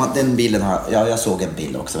säkert. Den bilden har jag såg en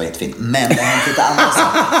bild också, var jättefint. Men det har inte andra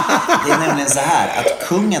saker. Det är nämligen så här att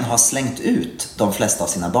kungen har slängt ut de flesta av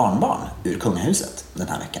sina barnbarn ur kungahuset den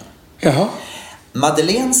här veckan. Jaha.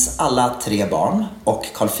 Madeleines alla 3 barn och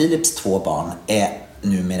Carl Philips 2 barn är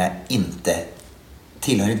numera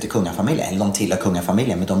tillhör inte kungafamiljen. Eller de tillhör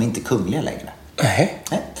kungafamiljen, men de är inte kungliga längre. Nej.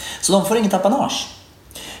 Så de får inget apanage.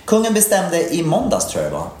 Kungen bestämde i måndags, tror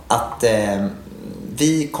jag det var, att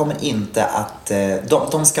vi kommer inte att...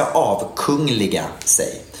 de ska avkungliga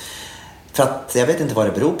sig. För att jag vet inte vad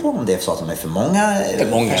det beror på. Om det är så att de är för många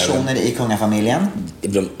personer i kungafamiljen.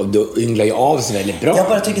 Då ynglar ju av sig väldigt bra. Jag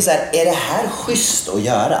bara tycker så här, är det här schysst att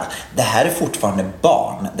göra? Det här är fortfarande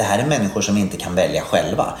barn. Det här är människor som inte kan välja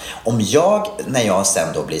själva. Om jag, när jag sen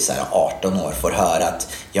då blir så här 18 år, får höra att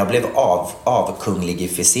jag blev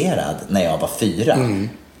avkungligificerad när jag var 4.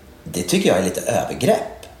 Det tycker jag är lite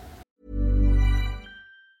övergrepp.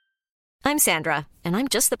 I'm Sandra, and I'm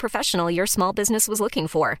just the professional your small business was looking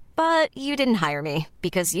for. But you didn't hire me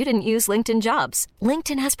because you didn't use LinkedIn Jobs.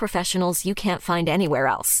 LinkedIn has professionals you can't find anywhere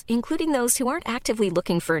else, including those who aren't actively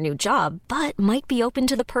looking for a new job, but might be open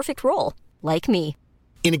to the perfect role, like me.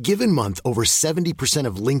 In a given month, over 70%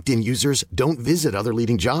 of LinkedIn users don't visit other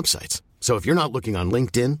leading job sites. So if you're not looking on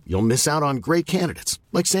LinkedIn, you'll miss out on great candidates,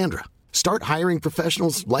 like Sandra. Start hiring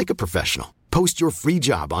professionals like a professional. Post your free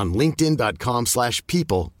job on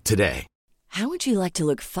linkedin.com/people today. How would you like to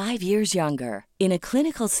look 5 years younger? In a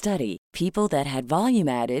clinical study, people that had volume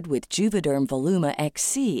added with Juvederm Voluma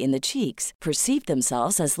XC in the cheeks perceived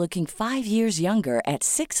themselves as looking 5 years younger at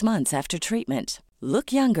 6 months after treatment.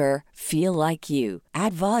 Look younger, feel like you.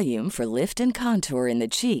 Add volume for lift and contour in the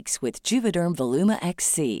cheeks with Juvederm Voluma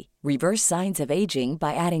XC. Reverse signs of aging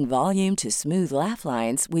by adding volume to smooth laugh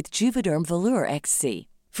lines with Juvederm Volure XC.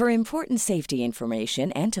 For important safety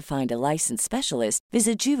information and to find a licensed specialist,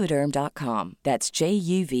 visit Juvederm.com. That's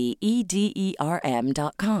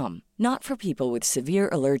JUVEDERM.com. Not for people with severe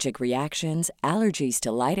allergic reactions, allergies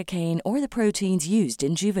to lidocaine, or the proteins used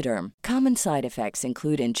in Juvederm. Common side effects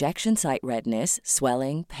include injection site redness,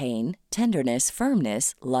 swelling, pain, tenderness,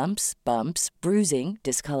 firmness, lumps, bumps, bruising,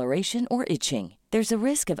 discoloration, or itching. There's a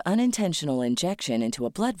risk of unintentional injection into a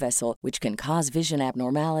blood vessel, which can cause vision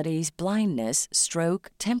abnormalities, blindness, stroke,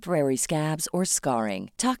 temporary scabs, or scarring.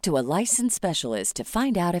 Talk to a licensed specialist to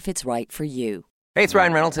find out if it's right for you. Hey, it's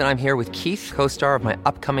Ryan Reynolds, and I'm here with Keith, co-star of my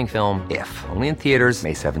upcoming film, If, only in theaters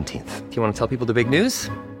May 17th. Do you want to tell people the big news?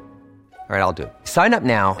 All right, I'll do it. Sign up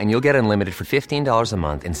now and you'll get unlimited for $15 a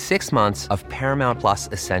month and 6 months of Paramount Plus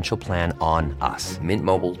Essential Plan on us.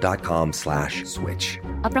 MintMobile.com/switch.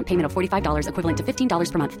 Upfront payment of $45 equivalent to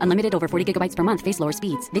 $15 per month. Unlimited over 40 gigabytes per month. Face lower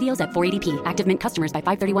speeds. Videos at 480p. Active Mint customers by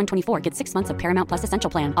 531.24 get 6 months of Paramount Plus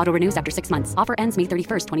Essential Plan. Auto renews after 6 months. Offer ends May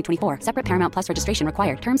 31st, 2024. Separate Paramount Plus registration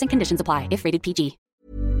required. Terms and conditions apply if rated PG.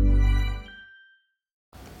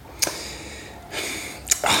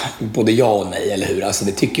 Både ja och nej, eller hur? Alltså,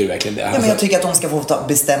 det tycker du verkligen det? Ja, men jag tycker att de ska få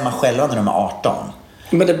bestämma själva när de är 18.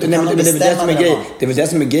 Men det är väl det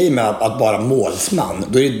som är grej med att vara målsman.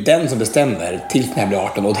 Då är det den som bestämmer tills den här blir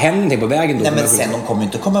 18. Och händer på vägen då. Nej, men sen de kommer ju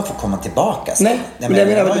inte få komma tillbaka. Sen. Nej, men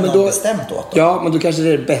det har ju någon bestämt åt dem. Ja, men då kanske det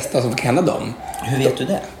är det bästa som kan hända dem. Hur vet du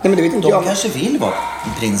det? Nej, men det vet inte de kanske vill vara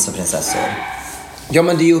prins och prinsessor. Ja,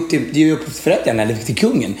 men det är ju upp till förrättaren eller till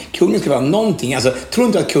kungen. Kungen ska vara någonting. Alltså, tror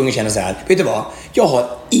inte att kungen känner så här. Vet du vad? Jag har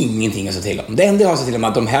ingenting att säga till om. Det enda jag har att säga till om är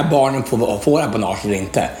att de här barnen får apanage eller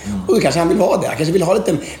inte. Och då kanske han vill ha det. Han kanske vill ha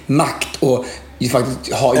lite makt och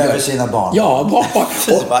faktiskt över sina barn. Ja,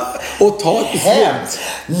 och ta ett beslut.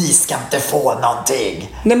 Ni ska inte få någonting.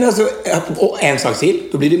 Nej, men alltså, och en sak till,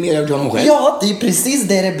 då blir det mer över till honom själv. Ja, det är precis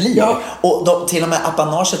det blir. Ja. Och till och med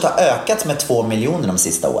apanaget har ökat med 2 miljoner de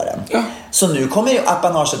sista åren. Ja. Så nu kommer ju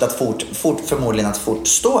apanaget att förmodligen att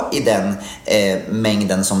fortstå i den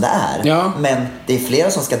mängden som det är. Ja. Men det är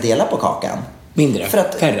flera som ska dela på kakan. Mindre, för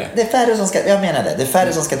att färre. Det är färre som ska, jag menar det är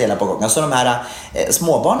färre som ska dela på kakan. Så de här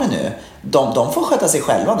småbarnen nu, de får sköta sig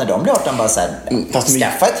själva när de blir 18, bara så här,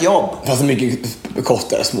 skaffa ett jobb. Fast så mycket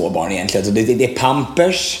kostar småbarn egentligen. Så det är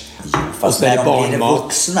pampers. Fast när de blir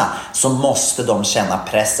vuxna så måste de känna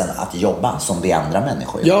pressen att jobba som vi andra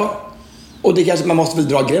människor. Ja. Och det kanske, man måste väl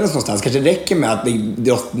dra gränsen någonstans. Kanske räcker med att det är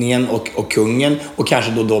drottningen och kungen och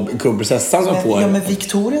kanske då kronprinsessan som får... Ja, men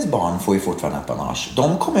Victorias barn får ju fortfarande apanage.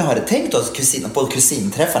 De kommer ju ha det. Tänk då på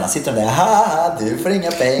kusinträffarna. Sitter de där, haha, du får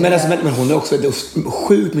inga pengar. Men hon har också ett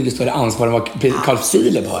sjukt mycket större ansvar än vad Carl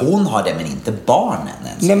Philip har. Hon har det, men inte barnen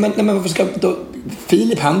ens. Nej, men varför ska då...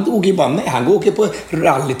 Filip, han åker ju bara med. Han åker på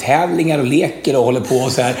rallytävlingar och leker och håller på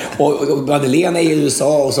och så här. Och Madeleine är i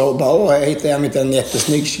USA och så bara, jag hittade en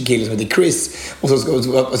jättesnygg kille som heter Chris. Och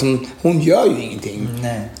så hon gör ju ingenting.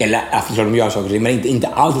 Nej. Eller eftersom de gör saker, men inte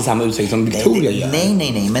alls i samma utsträckning som Victoria gör.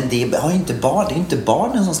 Nej, men det har ju inte barn. Det är inte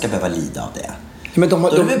barnen som ska behöva lida av det. Men då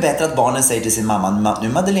är det väl bättre att barnen säger till sin mamma, nu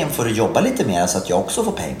Madeleine får du jobba lite mer så att jag också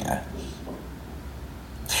får pengar.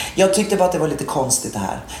 Jag tyckte bara att det var lite konstigt det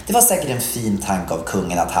här. Det var säkert en fin tanke av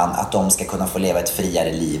kungen att de ska kunna få leva ett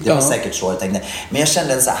friare liv. Det var säkert så jag tänkte. Men jag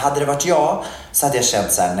kände så här, hade det varit jag så hade jag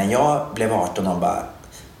känt så här, när jag blev 18 och bara,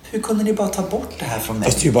 hur kunde ni bara ta bort det här från mig?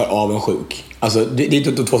 Fast du är bara avundsjuk. Alltså, det är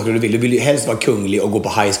inte de två saker du vill. Du vill ju helst vara kunglig och gå på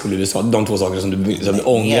high school i USA. De två saker som du vill. Som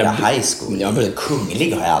ångrar. Mera high school. Ja, men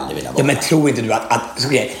kunglig har jag aldrig velat vara. Ja, men tror inte du att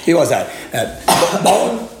det var så här.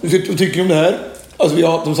 Barn, vad tycker du om det här? Alltså,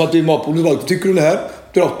 de satt i matbordet och vad tycker du om det här?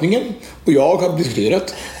 Drottningen och jag har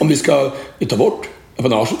diskuterat om vi ska ta bort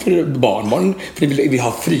apanaget för barnbarn, för vi vill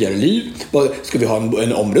ha friare liv. Ska vi ha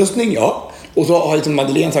en omröstning? Ja. Och så har liksom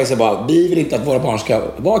Madeleine sagt så bara, vi vill inte att våra barn ska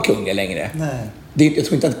vara kungar längre. Nej. Jag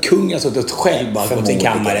tror inte att kungen har suttit själv bara på sin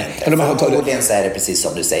kammare. Förmodligen så är det precis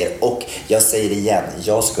som du säger. Och jag säger igen,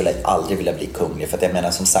 jag skulle aldrig vilja bli kunglig. För att jag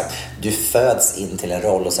menar som sagt, du föds in till en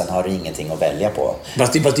roll och sen har du ingenting att välja på.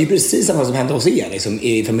 Fast det är precis samma som hände hos er liksom,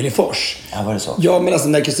 i familjen Fors. Ja, var det så? Ja, men alltså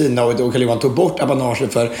när Kristina och Carl-Johan tog bort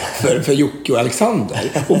apanaget för Jocke och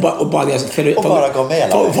Alexander. Och bara gav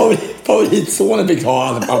med favoritsonen fick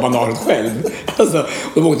ta apanaget själv. Alltså,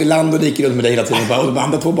 de åkte land och rike runt med det hela tiden. Och de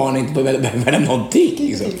andra två barnen inte värda någonting.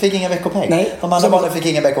 Liksom. Fick inga veckopeng. Nej. De andra barnen fick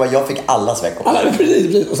inga veckopeng. Jag fick allas veckopeng.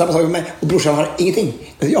 Precis. Och samma sak med mig. Och brorsan har ingenting.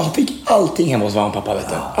 Jag fick allting hemma hos mamma och pappa. Vet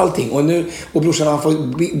du. Allting. Och brorsan har fått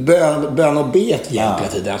bön och bet jämt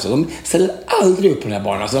hela tiden. Alltså, de ställer aldrig upp på de här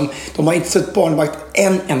barnen. Alltså, de har inte sett barnvakt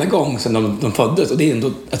en enda gång sedan de föddes. Och det är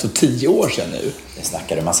ändå 10 år sedan nu. Det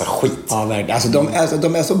snackar du massa skit. Ja, verkligen. Alltså,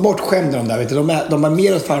 de är så bortskämda de där. Vet du. De är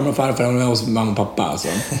mer hos farmor och farfar än hos mamma och pappa. Alltså.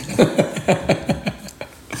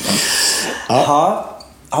 Ja.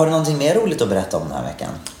 Har du någonting mer roligt att berätta om den här veckan?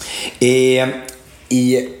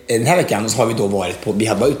 I den här veckan så har vi då vi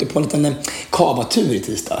hade varit ute på en liten kavatur i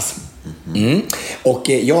tisdags. Och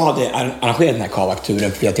jag hade arrangerat den här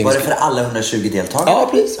kavakturen. Var det för alla 120 deltagare? Ja,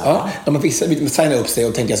 precis. Ja. De har signat upp sig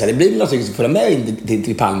och tänkte jag så här, det blir något som följer med in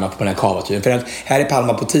till Palma på den här kavaturen. För att här i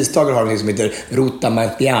Palma på tisdagar har vi något som heter Ruta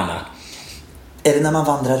Martiana. Är det när man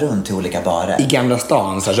vandrar runt till olika barer? I Gamla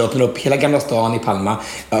stan, så öppnar upp hela Gamla stan i Palma,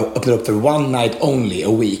 öppnar upp för one night only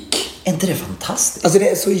a week. Är inte det fantastiskt? Alltså det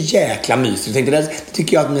är så jäkla mysigt. Jag tänkte, det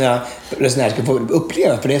tycker jag att mina resenärer ska få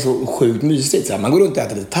uppleva, för det är så sjukt mysigt. Så här, man går runt och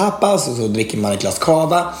äter lite tapas och så dricker man ett glas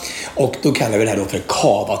kava. Och då kallar vi det här då för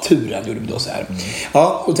kavaturen. Gjorde vi då så här.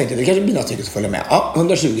 Ja, och tänkte jag, det kanske blir några stycken som följer med. Ja,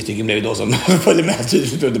 120 stycken blev vi då som följde med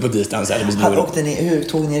tydligt på tisdagen. Så här, hur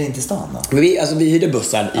tog ni er in till stan då? Men vi hyrde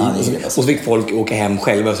bussar och så fick folk åka hem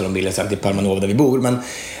själva så de ville sen till Palmanova där vi bor. Men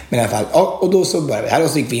i alla fall, ja, och då så började vi här och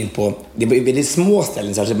så gick vi in på, det var väldigt små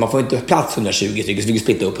ställen så man får inte plats 120 stycken, så vi fick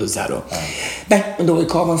splitta upp så här då. Nej, men då var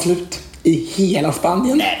kavan slut i hela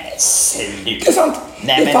Spanien. Nej, men slut. Det är sant.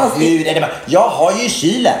 Nej, men hur är det bara? Jag har ju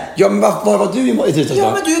kylen. Ja, men var var du i tisdags?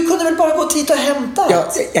 Ja, men du kunde väl bara gå dit och hämta? Ja,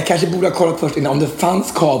 jag kanske borde ha kollat först innan om det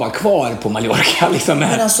fanns kava kvar på Mallorca. Liksom.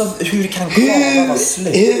 Men alltså, hur kan kava vara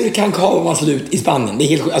slut? Hur kan kava vara slut i Spanien? Det är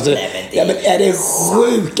helt sjukt. Alltså, men är det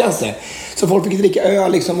sjukaste. Så folk fick dricka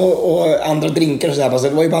öl liksom, och andra drinkar och sådär. Så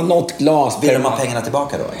det var ju bara något glas. Vill de ha pengarna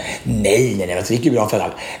tillbaka då? Nej, det gick ju bra för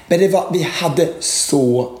alla. Men vi hade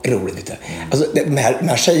så roligt. Alltså, de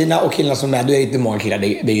här tjejerna och killarna som är med, det är inte många killar,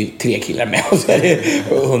 det är ju 3 killar med och så är det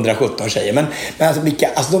 117 tjejer. Men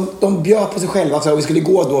alltså, de bjöd på sig själva. Så vi skulle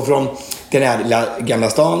gå då från den här lilla Gamla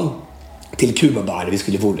stan till Cuba Bar. Vi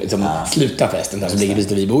skulle sluta festen där som ligger precis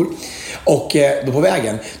där vi bor. Och då på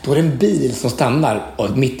vägen, då är det en bil som stannar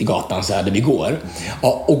mitt i gatan så här där vi går.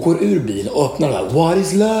 Och går ur bilen och öppnar den här What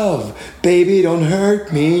is love? Baby don't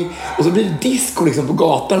hurt me. Och så blir det disco liksom på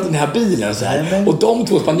gatan till den här bilen så här. Och de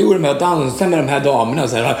 2 spanjorer med att dansa med de här damerna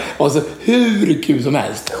så här. Alltså hur kul som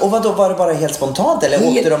helst. Och vad då, var det bara helt spontant eller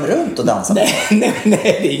åkte de runt och dansade? Nej,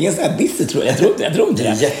 det är ingen sån här business tror jag. Jag tror inte det.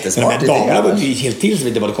 Det är jättesmart. Men de här damerna var ju helt till så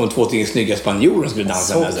det kom 2 snygga spanjorer som skulle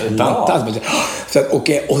dansa med. Fantastiskt.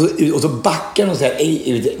 Och så backar de så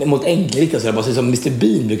här mot Engelrika så här, bara som Mr.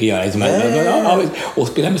 Bean brukar göra liksom, och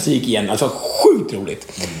spela musik igen. Alltså sjukt roligt.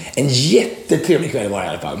 En jättetrevlig kväll var det i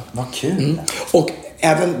alla fall. Vad kul. Och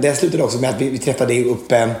även det slutade också med att vi träffade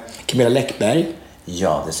upp Camilla Läckberg.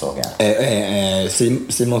 Ja, det såg jag.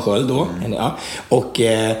 Simon Sköld då. Ja.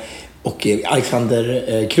 Och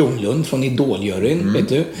Alexander Kronlund från Idol-juryn, vet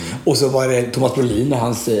du. Och så var det Thomas Brolin och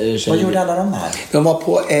hans tjej. Vad gjorde alla de här? De var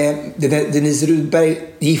på Denise Rudberg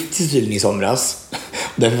gifte sig tydligen i somras.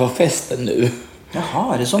 Därför var festen nu.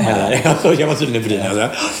 Jaha, är det så här? Ja, jag var tydligen för det.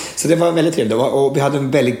 Så det var väldigt trevligt. Och vi hade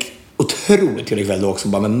en väldigt otroligt trevlig kväll då också,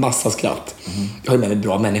 bara med massa skratt. Jag har ju väldigt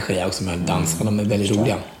bra människor jag också med dansarna, de är väldigt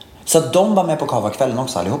roliga. Så de var med på Kava-kvällen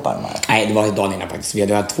också allihopa? Nej, det var dagen innan faktiskt. Vi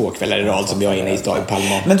hade haft 2 kvällar i rad som vi var inne i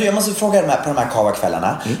Palma. Men du, jag måste fråga på de här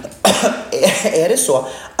Kava-kvällarna. Är det så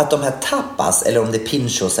att de här tapas, eller om det är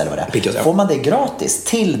pinchos eller vad det är, pinchos, ja. Får man det gratis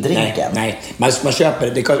till drinken? Nej. Man köper,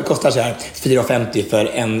 det kostar så här 4,50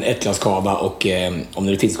 för ett glas kava och om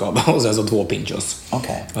det finns kava och sen så 2 pinchos.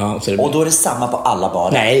 Okej. Ja, och då är det samma på alla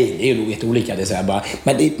barer? Nej, det är ju jätteolika. Det är så här bara.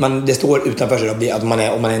 Men det står utanför så att om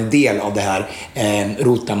man är en del av det här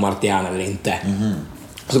Ruta Martiana eller inte.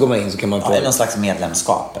 Så går man in så kan man få... Är det någon slags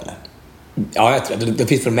medlemskap eller? Ja, jag tror det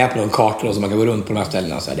finns för med på någon kartor så man kan gå runt på de här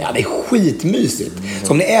ställena och så. Det är skitmysigt.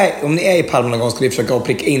 Så om ni är i Palma någon gång ska ni försöka att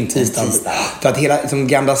pricka in tisdagen. För att hela liksom,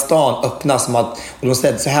 Gamla stan öppnas som att, och de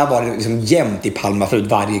säger så här var det liksom jämnt i Palma förut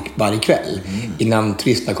varje kväll innan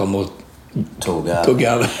turisterna kom och tog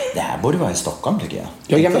över. Det här borde vara i Stockholm tycker jag.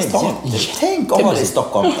 Ja, Gamla stan. Tänk om det är i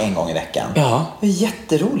Stockholm en gång i veckan. Ja. Det är en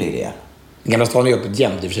jätterolig idé. Gamla stan är öppet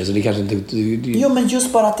jämt i och för sig, så det kanske inte... Jo, men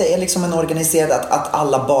just bara att det är liksom en organiserad, att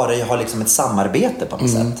alla barer har liksom ett samarbete på något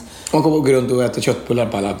sätt. Man kommer gå runt och äta köttbullar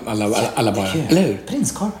på alla barer. Eller hur?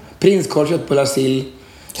 Prinskorv, köttbullar, sill.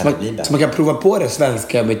 Så man kan prova på det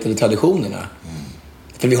svenska traditionerna.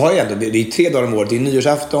 För vi har ju ändå, det är 3 dagar om året. Det är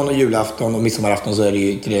nyårsafton och julafton och midsommarafton, så är det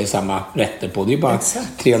ju samma rätter på. Det är bara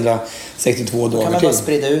 362 dagar. Kan man bara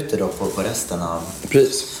sprida ut det då på resten av...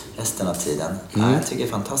 Precis. Resten av tiden. Ja, jag tycker det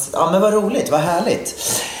är fantastiskt. Ja, men vad roligt, vad härligt.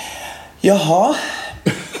 Jaha.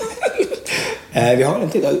 Vi har en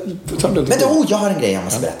till. Men jag har en grej jag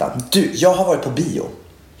måste berätta. Du, jag har varit på bio.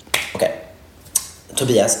 Okej.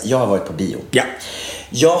 Tobias, jag har varit på bio. Ja.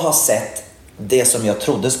 Jag har sett det som jag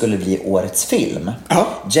trodde skulle bli årets film.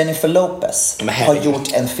 Jennifer Lopez har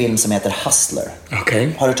gjort en film som heter Hustler. Okay.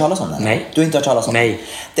 Har du hört talas om den? Nej. Du har inte hört talas om den? Nej.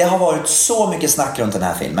 Det har varit så mycket snack runt den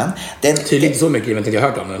här filmen. Tydligen inte så mycket, jag vet inte jag har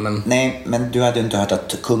hört om den. Men... Nej, men du hade inte hört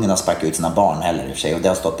att kungen har sparkat ut sina barn heller i och för sig. Och det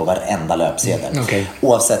har stått på varenda löpsedel. Okay.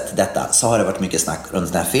 Oavsett detta så har det varit mycket snack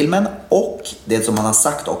runt den här filmen. Och det som man har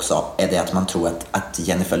sagt också är det att man tror att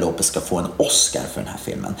Jennifer Lopez ska få en Oscar för den här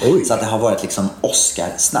filmen. Oj. Så att det har varit liksom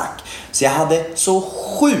Oscar-snack. Så jag hade så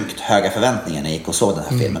sjukt höga förväntningar när jag gick och såg den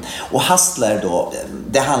här filmen. Och Hustler då,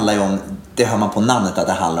 det handlar ju om, det hör man på namnet, att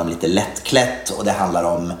det handlar om lite lättklätt och det handlar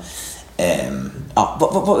om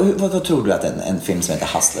vad tror du att en film som heter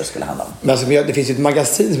Hustler skulle handla om? Men alltså, det finns ju ett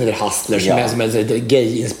magasin som heter Hustler som är lite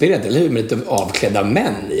gay-inspirerat, eller hur? Med lite avklädda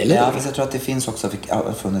män i, eller hur? Ja, fast jag tror att det finns också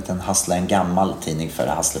funnit en Hustler, en gammal tidning för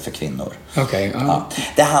Hustler för kvinnor. Okej. Ja.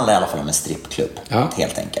 Det handlar i alla fall om en strippklubb,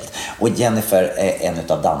 helt enkelt. Och Jennifer är en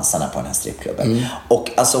av dansarna på den här strippklubben. Och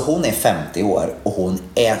alltså hon är 50 år och hon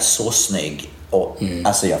är så snygg. Och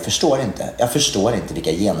alltså jag förstår inte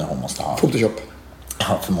vilka gener hon måste ha. Photoshop.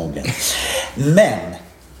 Ja, förmodligen. Men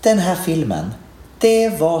den här filmen, det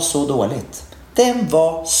var så dåligt. Den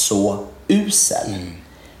var så usel.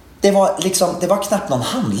 Det var knappt någon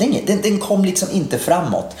handling. Den kom liksom inte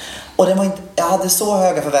framåt. Och den var inte, jag hade så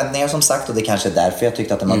höga förväntningar som sagt, och det kanske är därför jag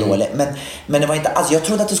tyckte att den var dålig. Men det var inte, alltså jag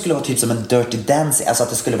trodde att det skulle vara typ som en Dirty Dancing, alltså att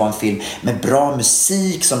det skulle vara en film med bra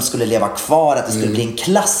musik som skulle leva kvar, att det skulle bli en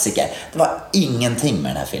klassiker. Det var ingenting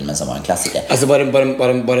med den här filmen som var en klassiker. Alltså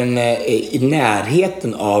var den i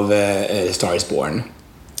närheten av Star is Born?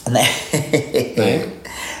 Nej.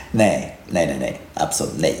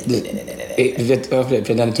 Absolut nej. Vet varför?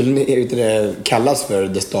 För den tydligen kallas för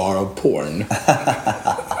The Star of Porn.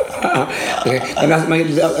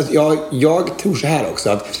 Jag tror så här också,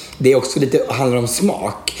 att det är också lite handlar om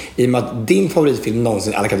smak, i och med att din favoritfilm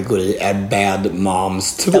någonsin i alla kategorier är Bad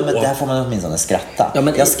Moms 2. Ja, men där får man åtminstone skratta. Ja,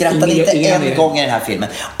 men jag skrattade inte en gång i den här filmen.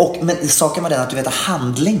 Men saken var den att du vet att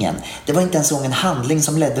handlingen, det var inte ens en handling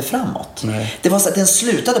som ledde framåt. Nej. Det var så att den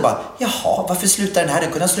slutade bara, jaha, varför slutar den här?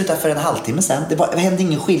 Den kunde ha slutat för en halvtimme sedan. Det hände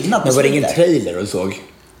ingen skillnad. Men var det ingen trailer du såg?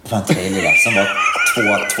 Det var en trailer där, som var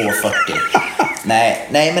 2:40.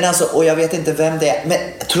 Nej, men alltså, och jag vet inte vem det är. Men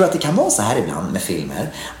jag tror att det kan vara så här ibland med filmer,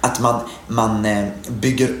 att man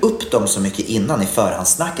bygger upp dem så mycket innan i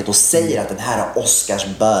förhandssnacket och säger att den här har Oscars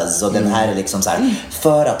buzz och den här är liksom så här,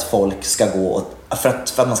 för att folk ska gå och för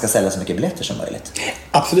att man ska sälja så mycket biljetter som möjligt.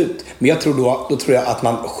 Absolut, men jag tror då tror jag att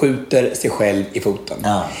man skjuter sig själv i foten.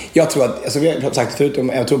 Ja. Jag tror att, alltså, vi har sagt förut,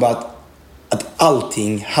 jag tror bara att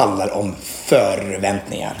allting handlar om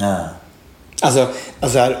förväntningar. Ja. Alltså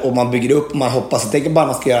här, om man bygger upp och man hoppas att det bara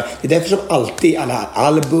man ska göra. Det är därför som alltid alla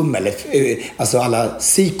album eller alltså alla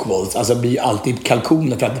sequels alltså blir alltid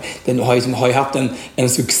kalkoner, för att den har ju haft en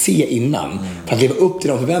succé innan. För att leva upp till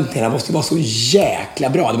de förväntningarna måste vara så jäkla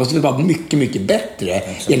bra. Det måste vara mycket, mycket bättre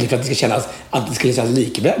egentligen för att det ska kännas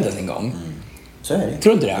likvärdigt en gång. Så är det.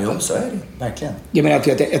 Tror du inte det? Jo, så är det. Verkligen. Jag menar,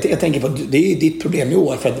 jag tänker på att det är ditt problem i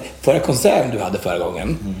år, för att förra konserten du hade förra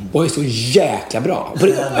gången var ju så jäkla bra.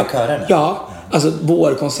 Ja, alltså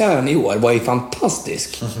vårkonserten i år var ju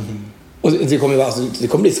fantastisk. Och det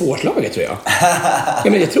kommer bli svårslaget, tror jag.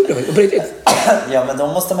 Ja, men jag tror det. Ja, men då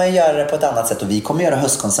måste man ju göra det på ett annat sätt. Och vi kommer göra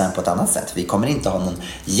höstkonserten på ett annat sätt. Vi kommer inte ha någon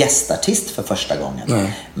gästartist för första gången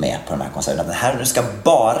med på de här konserterna. Den här, nu ska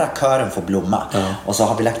bara kören få blomma. Och så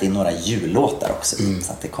har vi lagt in några jullåtar också.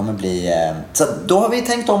 Så att det kommer bli... Så då har vi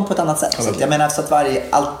tänkt om på ett annat sätt. Så att jag menar så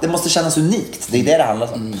att det måste kännas unikt. Det är det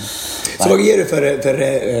handlar om. Så vad ger du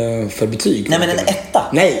för betyg? Nej, men en 1.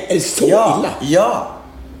 Nej, är det så illa? Ja.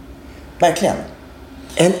 Verkligen.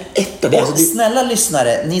 En 1. Snälla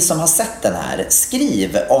lyssnare, ni som har sett den här,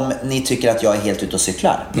 skriv om ni tycker att jag är helt ute och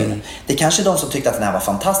cyklar. Det är kanske de som tyckte att den här var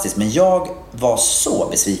fantastisk, men jag var så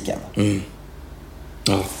besviken.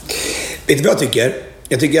 Ja. Vet du vad jag tycker?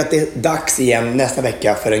 Jag tycker att det är dags igen nästa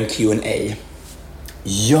vecka för en Q&A.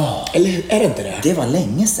 Ja. Eller är det inte det? Det var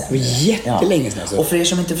länge sedan. Det var jättelänge sedan. Och för er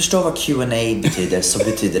som inte förstår vad Q&A betyder, så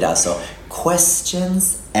betyder det alltså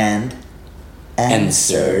Questions and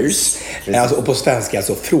Answers. Alltså, och på svenska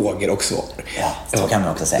alltså frågor och svar. Ja, så kan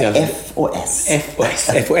man också säga. F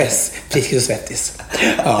och S. Friskis och svettis.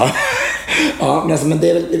 Ja, men, alltså, men det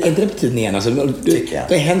är väl inte det betyder igen. Alltså,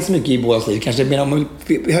 det har hänt så mycket i båda liv. Kanske mer om man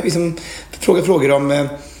liksom frågor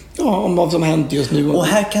om vad som har hänt just nu. Och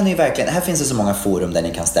här kan ni verkligen, här finns det så många forum där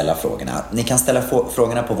ni kan ställa frågorna. Ni kan ställa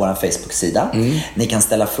frågorna på vår Facebook-sida. Ni kan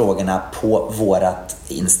ställa frågorna på vårat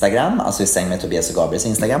Instagram, alltså i Säng med Tobias och Gabriels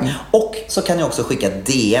Instagram. Och så kan ni också skicka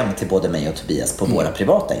DM till både mig och Tobias på våra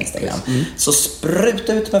privata Instagram. Så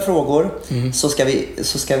spruta ut med frågor, så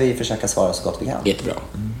ska vi försöka svara så gott vi kan. Jättebra.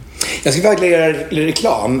 Jag ska faktiskt göra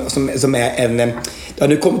reklam som är det har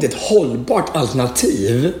nu kommit ett hållbart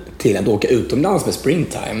alternativ till att åka utomlands med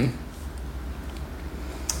Springtime.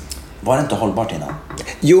 Var det inte hållbart innan?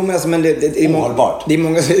 Jo, men, alltså, men det är ohållbart. Det är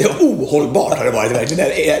många ohållbart har det varit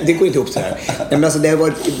verkligen. Det går inte ihop så här. Men alltså, det har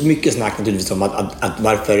varit mycket snack naturligtvis om att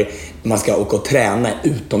varför man ska åka och träna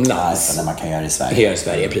utomlands. När man kan göra det i Sverige. Kan göra i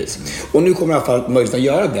Sverige, precis. Och nu kommer i alla fall möjlighet att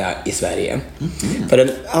göra det i Sverige. För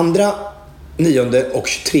den 2, 9 och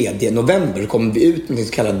 23 november kommer vi ut med det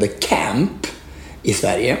så kallade camp i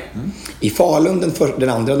Sverige. I Falun den 2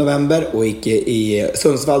 november och i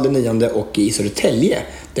Sundsvall den 9 och i Södertälje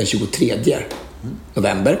den 23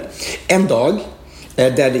 november. En dag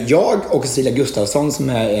där jag och Cecilia Gustafsson, som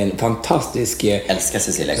är en fantastisk älskar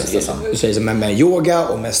Cecilia Gustafsson, tjej som är med yoga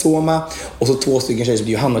och med Soma, och så 2 stycken tjejer som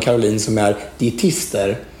är Johanna och Caroline som är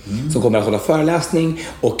dietister som kommer att hålla föreläsning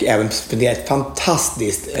och även spendera ett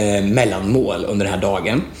fantastiskt mellanmål under den här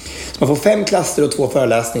dagen. Så man får 5 klasser och 2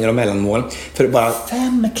 föreläsningar och mellanmål för bara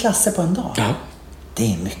 5 klasser på en dag. Ja. Det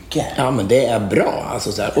är mycket. Ja, men det är bra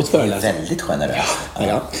alltså så här, och föreläsning. Väldigt generöst.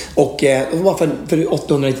 Ja. Och bara för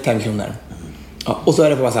 895 kronor. Ja, och så är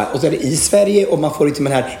det bara så här, och så är det i Sverige och man får liksom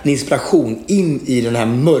en inspiration in i den här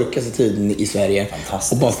mörkaste tiden i Sverige.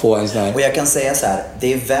 Fantastiskt. Och bara få en sån här... Och jag kan säga så här,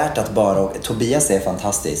 det är värt att bara... Tobias är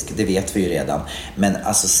fantastisk, det vet vi ju redan. Men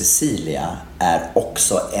alltså Cecilia är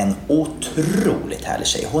också en otroligt härlig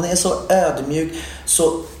tjej. Hon är så ödmjuk,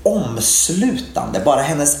 så omslutande. Bara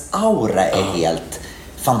hennes aura är helt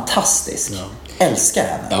fantastisk. Ja. Älskar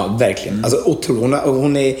henne. Ja, verkligen. Alltså otroligt.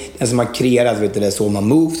 Hon är den som har kreerat, vet du, det Soma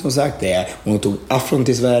Move som sagt. Det är, hon tog afron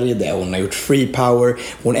till Sverige, det är, hon har gjort Free Power.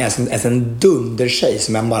 Hon är en dundertjej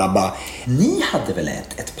som är bara... Ni hade väl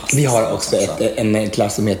ett pass? Vi har också en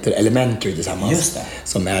klass som heter Elementary tillsammans. Just det.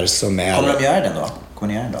 Som är... Kommer de göra den då?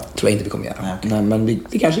 Kommer ni göra den då? Tror jag inte vi kommer göra. Nej, okay. Nej, men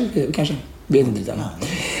vi kanske vet inte riktigt.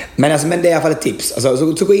 Men det är i alla fall ett tips.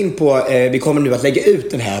 Alltså, så gå in på, vi kommer nu att lägga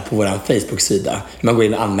ut den här på vår Facebook-sida. Man går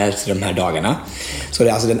in och anmäler sig de här dagarna. Så det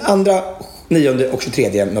är alltså den 2, 9 och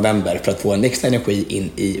 23 november för att få en extra energi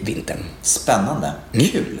in i vintern. Spännande.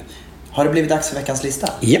 Kul. Har det blivit dags för veckans lista?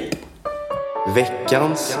 Japp.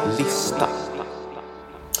 Veckans lista.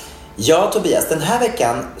 Ja, Tobias, den här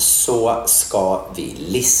veckan så ska vi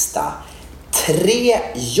lista 3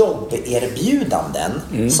 jobberbjudanden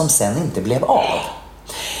som sen inte blev av.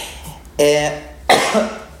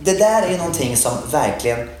 Det där är någonting som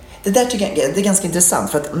verkligen... Det där tycker jag det är ganska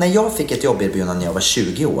intressant. För att när jag fick ett jobberbjudande när jag var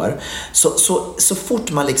 20 år så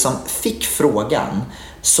fort man liksom fick frågan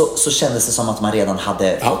så kändes det som att man redan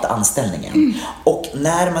hade fått anställningen. Och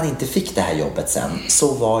när man inte fick det här jobbet sen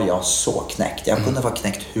så var jag så knäckt. Jag kunde vara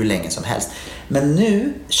knäckt hur länge som helst. Men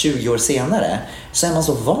nu, 20 år senare, så är man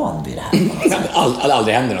så van vid det här.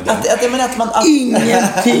 Aldrig händer något.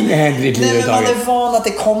 Ingenting händer i ditt liv. Man är van att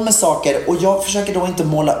det kommer saker. Och jag försöker då inte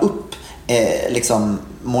måla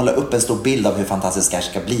upp en stor bild av hur fantastiskt det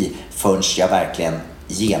ska bli förrän jag verkligen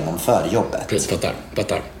genomför jobbet. Precis,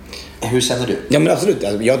 fattar. Hur känner du? Ja, men absolut.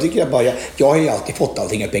 Jag tycker att jag har ju alltid fått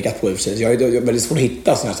allting jag pekat på. Jag är väldigt svårt att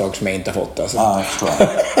hitta sådana saker som jag inte har fått. Alltså. Ja, jag förstår.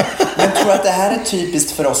 Men tror du att det här är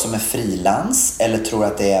typiskt för oss som är frilans? Eller tror du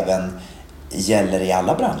att det även gäller i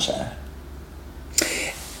alla branscher?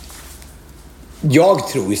 Jag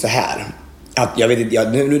tror ju så här. Att jag vet inte,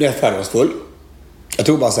 nu är jag fördomsfull. Jag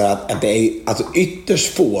tror bara så här att det är alltså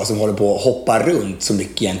ytterst få som håller på att hoppa runt så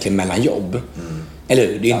mycket egentligen mellan jobb. Eller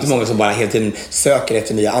hur? Det är inte många som bara hela tiden söker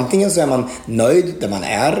efter nya. Antingen så är man nöjd där man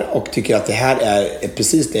är och tycker att det här är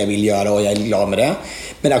precis det jag vill göra och jag är glad med det.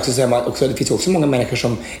 Men också så är man också, det finns också många människor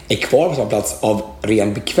som är kvar på samma plats av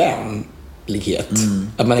ren bekvämlighet.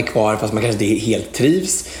 Att man är kvar fast man kanske inte helt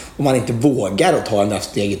trivs och man inte vågar att ta det där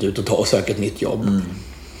steget ut och söka ett nytt jobb.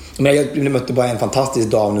 Men jag mötte bara en fantastisk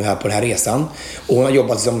dag nu här på den här resan. Och hon har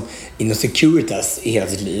jobbat liksom inom Securitas i hela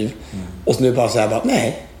sitt liv. Och så nu bara så här, bara,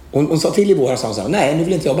 nej. Hon sa till i våras och sa, nej, nu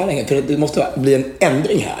vill inte jobba längre. För det måste bli en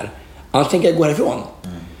ändring här. Annars tänker jag gå härifrån.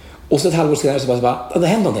 Och så ett halvår senare så bara, det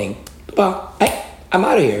händer någonting. Då bara, nej,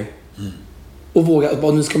 I'm out of here. Och våga,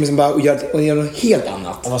 och nu ska man liksom bara göra något helt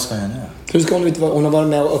annat. Och vad ska jag nu? Nu ska hon har varit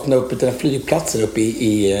med och öppnat upp ett flygplatser uppe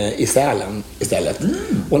i Sälen istället.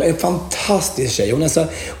 Hon är en fantastisk tjej. Hon är så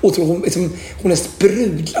otroligt, hon är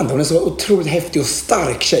sprudlande. Hon är så otroligt häftig och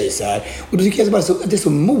stark tjej så här. Och då tycker jag att det är så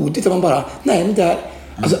modigt att man bara, nej men det här,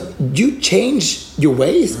 alltså, you change your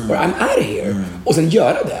ways or I'm out of here. Och sen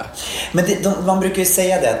göra det. Men man brukar ju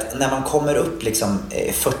säga det att när man kommer upp liksom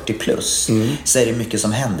 40 plus så är det mycket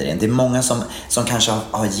som händer. Det är många som kanske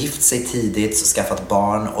har gift sig tidigt, så skaffat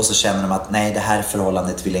barn och så känner de att nej, det här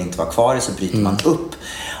förhållandet vill jag inte vara kvar i, så bryter man upp.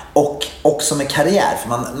 Och också med karriär,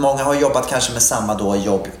 för många har jobbat kanske med samma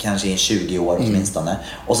jobb kanske i 20 år åtminstone.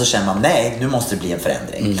 Och så känner man, nej, nu måste det bli en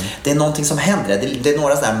förändring. Det är någonting som händer. Det är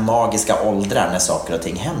några sådana här magiska åldrar när saker och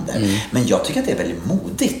ting händer. Men jag tycker att det är väldigt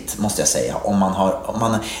modigt, måste jag säga, om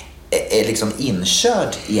man är liksom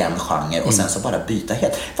inkörd i en genre och sen så bara byta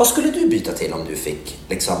helt. Vad skulle du byta till om du fick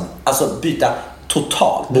liksom, alltså byta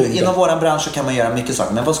totalt? Inom våran bransch så kan man göra mycket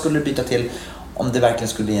saker, men vad skulle du byta till om det verkligen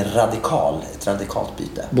skulle bli ett radikalt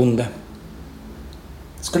byte? Bonde.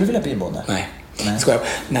 Skulle du vilja bli bonde? Nej.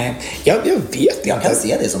 Nej. Jag vet inte. Jag kan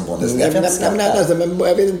se det som bonde. Jag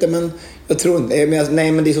vet inte, men jag tror inte.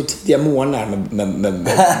 Nej, men det är så tidiga månader med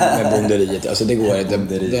bonderiet. Alltså det går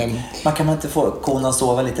inte. Man kan inte få korna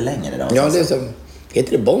sova lite längre då? Ja, det är så.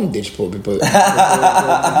 Heter det bondage på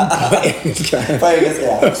engelska? På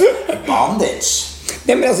engelska. Bondage.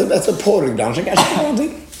 Nej, men alltså porrbranschen kanske är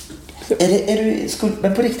någonting.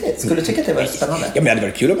 Men på riktigt, skulle du tycka att det var spännande? Ja, men det hade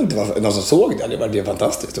varit kul om det inte var någon som såg det. Det hade varit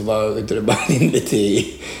fantastiskt. Det var inte det bara in lite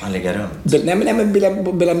i... Man ligger runt. Nej, men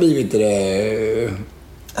Bellamy inte det...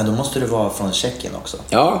 Ja, då måste du vara från Tjeckien också.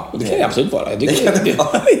 Ja, det kan jag absolut vara.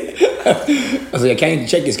 Alltså jag kan ju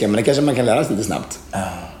inte tjeckiska, men det kanske man kan lära sig lite snabbt.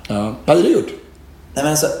 Ja. Vad hade du gjort? Nej,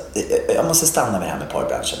 men alltså, jag måste stanna med det här med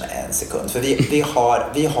porrbranschen en sekund. För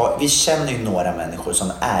vi känner ju några människor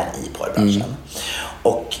som är i porrbranschen.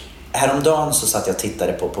 Och häromdagen så satt jag och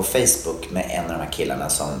tittade på Facebook med en av de här killarna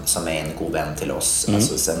som är en god vän till oss.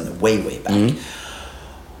 Alltså sen way back.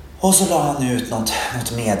 Och så la han ut något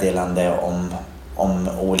meddelande om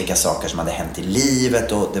olika saker som hade hänt i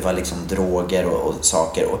livet. Och det var liksom droger och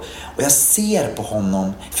saker. Och jag ser på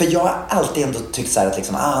honom. För jag har alltid ändå tyckt så här att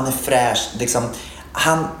liksom, han är fräsch. Liksom,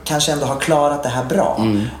 han kanske ändå har klarat det här bra.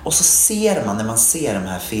 Och så ser man, när man ser de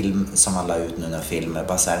här som han la ut nu, när filmer,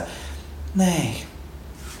 bara så här, nej.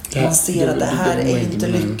 Man ser att det här är inte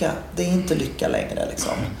lycka. Det är inte lycka längre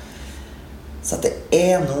liksom. Så att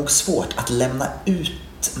det är nog svårt att lämna ut.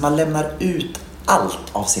 Man lämnar ut allt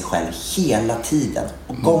av sig själv hela tiden.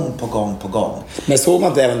 Och gång på gång. Men såg man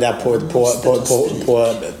inte även där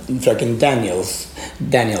på fröken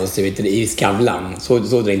Daniels i Skavlan? Så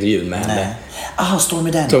det intervjun med henne.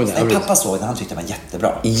 Stormy Daniels. Pappa såg det, han tyckte det var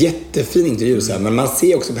jättebra. Jättefin intervju så här. Men man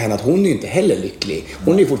ser också på henne att hon är inte heller lycklig.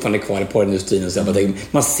 Hon är ju fortfarande kvar i porrindustrin och så här.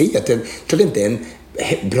 Man ser att det inte är en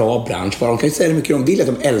bra bransch. De kan ju säga hur mycket de vill att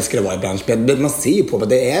de älskar att vara i branschen. Men man ser ju på vad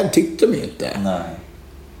det är, tyckte de ju inte. Nej.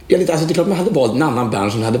 Det är klart man hade valt en annan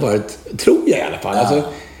bransch som hade varit, tror jag i alla fall. Alltså,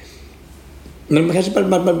 men man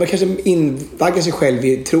kanske invaggar sig själv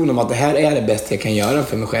i tron om att det här är det bästa jag kan göra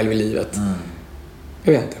för mig själv i livet.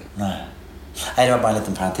 Jag vet inte. Nej, det var bara en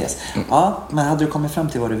liten parentes. Ja, men hade du kommit fram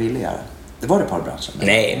till vad du ville göra? Det var det porrbranschen?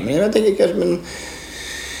 Nej, men jag tänker kanske,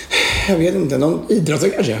 jag vet inte, någon idrottare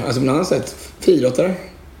kanske. Alltså på något annat sätt, friidrottare.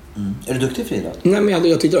 Är du duktig i friidrott? Nej, men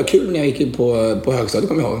jag tyckte det var kul när jag gick på högstadiet,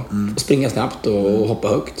 kommer jag ihåg. Och springa snabbt och hoppa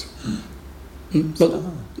högt.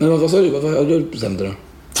 Men vad sa du? Vad har du bestämt då?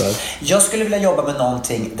 Jag skulle vilja jobba med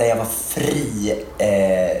någonting där jag var fri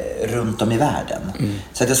runt om i världen.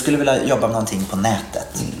 Så att jag skulle vilja jobba med någonting på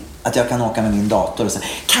nätet. Att jag kan åka med min dator och så.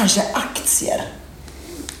 Kanske aktier.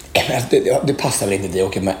 Det passar väl inte dig att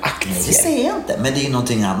åka med aktier? Det säger jag inte, men det är ju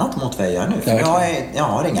någonting annat mot vad jag gör nu. För jag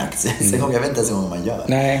har inga aktier, så jag vet inte ens vad man gör.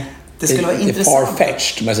 Nej, det skulle vara intressant.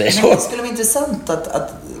 Far-fetched, man säger så. Det skulle vara intressant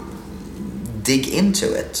att dig into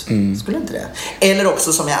it. Skulle inte det? Eller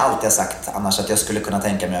också, som jag alltid har sagt annars, att jag skulle kunna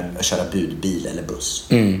tänka mig att köra budbil eller buss.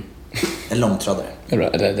 En långtradare.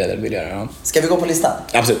 Det vill jag göra, ja. Ska vi gå på listan?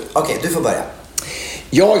 Absolut. Okej, du får börja.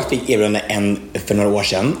 Jag fick erbjudande för några år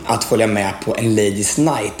sedan att följa med på en Ladies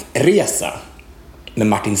Night-resa med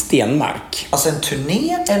Martin Stenmark. Alltså en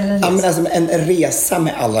turné eller en resa? Ja, men alltså en resa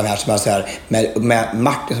med alla de här som är så här, med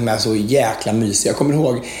Martin som är så jäkla mysig. Jag kommer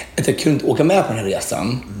ihåg att jag kunde inte åka med på den här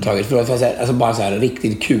resan. För det var så här, alltså bara så här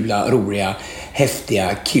riktigt kula, roliga,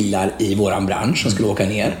 häftiga killar i våran bransch som skulle åka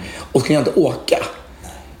ner. Och så kunde jag inte åka.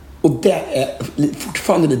 Och det är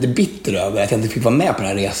fortfarande lite bitter över att jag inte fick vara med på den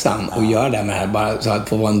här resan och göra det med det här, bara så att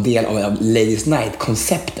få vara en del av Ladies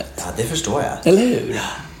Night-konceptet. Ja, det förstår jag. Eller hur?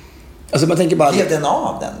 Alltså man tänker bara... Blev den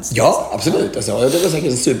av den? Ja, absolut. Alltså, det var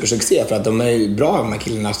säkert en supersuccé för att de är ju bra, de här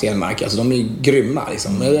killarna av Stenmark. Alltså de är ju grymma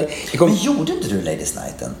liksom. Men gjorde inte du Ladies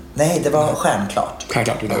Nighten? Nej, det var stjärnklart.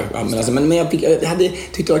 Stjärnklart, ja, men jag hade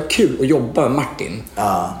tyckte det var kul att jobba med Martin.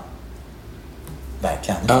 Ja.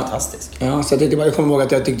 Verkligen, fantastisk. Ja, så jag kommer ihåg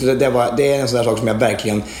att jag tyckte det är en sån där sak som jag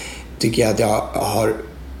verkligen tycker att jag har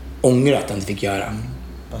ångrat att jag inte fick göra.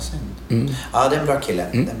 Vad synd. Ja, det är en bra kille.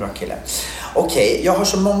 Det är en bra kille. Okej, jag har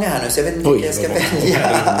så många här nu så jag vet inte vilka jag ska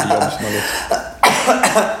välja.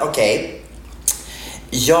 Okej.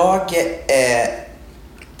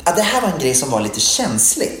 Det här var en grej som var lite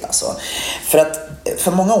känsligt alltså. För att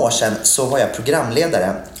för många år sedan så var jag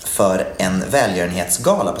programledare för en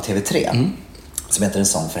välgörenhetsgala på TV3 som heter En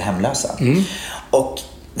sång för hemlösa. Och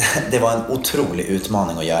det var en otrolig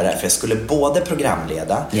utmaning att göra, för jag skulle både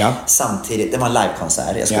programleda samtidigt, det var en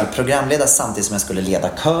livekonsert, jag skulle programleda samtidigt som jag skulle leda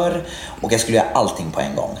kör och jag skulle göra allting på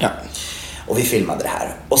en gång. Och vi filmade det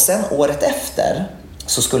här. Och sen året efter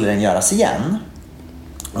så skulle den göras igen.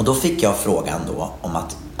 Och då fick jag frågan då om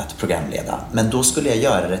att programleda. Men då skulle jag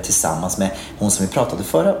göra det tillsammans med hon som vi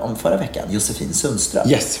pratade om förra veckan, Josefin Sundström.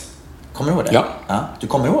 Yes. Kommer du ihåg det? Ja. Du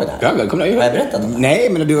kommer ihåg det här? Ja, jag kommer ihåg. Har jag berättat om det? Nej,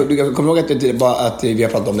 men du kommer ihåg att vi har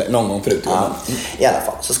pratat om det någon gång förut. Ja, i alla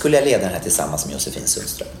fall. Så skulle jag leda den här tillsammans med Josefin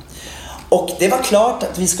Sundström. Och det var klart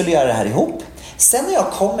att vi skulle göra det här ihop. Sen när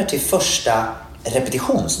jag kommer till första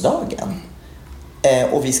repetitionsdagen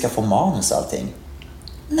och vi ska få manus och allting.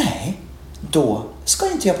 Nej, då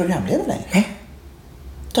ska inte jag programleda längre.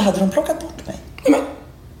 Då hade de plockat bort mig.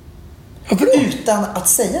 Utan att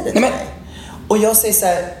säga det till mig. Och jag säger så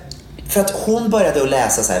här, för att hon började att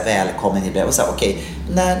läsa så här, välkommen till brev och så här, okej,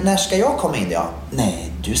 när ska jag komma in? Ja,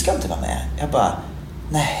 nej, du ska inte vara med. Jag bara,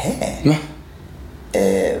 nej.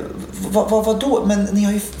 Vadå? Men ni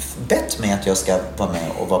har ju bett mig att jag ska vara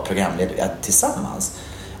med och vara programledare tillsammans.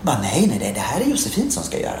 Bara, nej, det här är Josefin som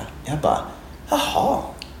ska göra. Jag bara, jaha.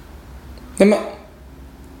 Nej,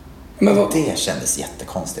 men vad? Det kändes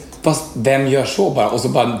jättekonstigt. Fast vem gör så bara? Och så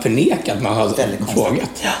bara förneka att man har frågat.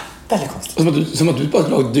 Ja, väldigt konstigt. Som att du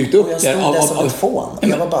bara dykt upp. Och jag stod där som ett fån.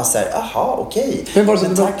 Jag var bara så här, jaha, okej.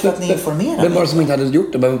 Men tack för att ni informerade. Vem var det som inte hade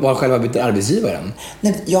gjort det? Vem var själva arbetsgivaren?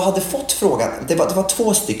 Nej, jag hade fått frågan. Det var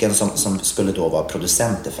 2 stycken som skulle då vara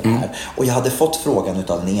producenter för det här. Och jag hade fått frågan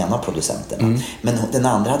utav den ena producenterna. Men den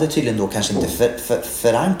andra hade tydligen då kanske inte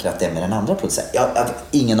förankrat det med den andra producenten. Jag hade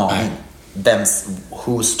ingen aning.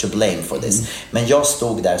 Who's to blame for this? Men jag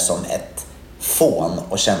stod där som ett fån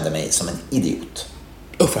och kände mig som en idiot.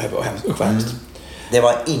 Usch vad hemskt. Det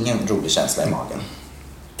var ingen rolig känsla i magen.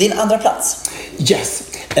 Din andra plats. Yes.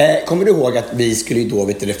 Kommer du ihåg att vi skulle ju då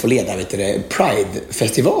få leda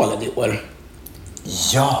Pride-festivalen i år?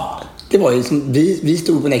 Ja. Det var ju som, vi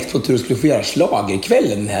stod på en expo-tur och skulle få göra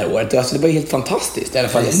schlagerkvällen det här året. Alltså det var helt fantastiskt i alla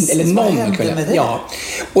fall. Eller någon kväll. Ja.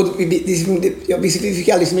 Och vi fick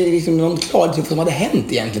aldrig liksom någon klarhet vad som hade hänt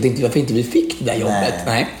egentligen. Varför inte vi fick det där jobbet.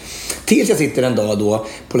 Nej. Tills jag sitter en dag då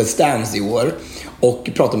på Let's Dance i år och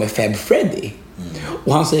pratar med Fab Freddy.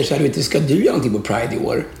 Och han säger så här, ska du göra någonting på Pride i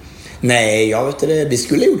år? Nej, jag vet det. Vi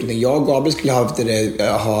skulle ha gjort någonting. Jag och Gabriel skulle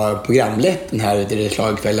ha programlett den här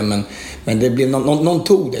schlagerkvällen, men det blev någon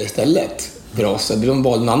tog det istället för oss. De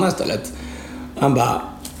valde någon annan istället. Han bara,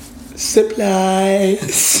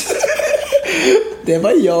 surprise! Det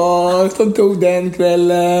var jag som tog den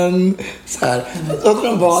kvällen. Så här. Så hade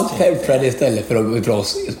de valt Fred istället för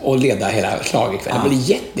oss och leda hela schlagerkvällen. Det blev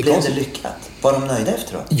jättekonstigt. Blev det lyckat? Var de nöjda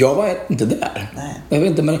efteråt? Jag var inte där. Nej. Jag vet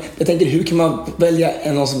inte, men jag tänker, hur kan man välja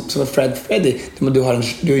någon som är Freddy? Du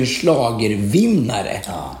är en schlagervinnare.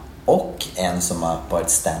 Ja. Och en som har varit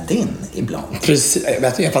stand-in ibland. Precis,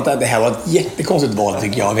 jag fattar att det här var ett jättekonstigt val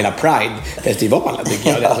tycker jag av hela Pride-festivalen tycker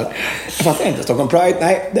jag. Alltså, jag fattar inte, Stockholm Pride,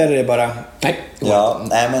 nej, där är det bara, nej. Ja,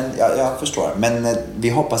 nej men jag förstår. Men vi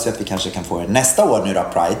hoppas ju att vi kanske kan få det nästa år nu då,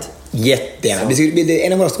 Pride. Jättegärna. Det är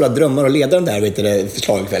en av våra stora drömmar att leda den där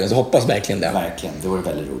förslagskvällen, så hoppas verkligen det. Verkligen, det vore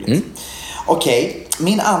väldigt roligt. Okej,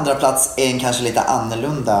 min andra plats är en kanske lite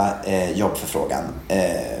annorlunda jobbförfrågan.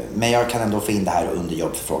 Men jag kan ändå få in det här under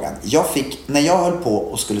jobbförfrågan. När jag höll på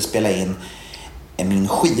och skulle spela in min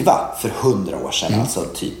skiva för 100 år sedan, alltså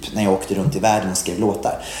typ när jag åkte runt i världen och skrev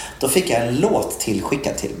låtar, då fick jag en låt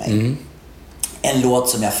tillskickad till mig. En låt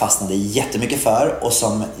som jag fastnade jättemycket för och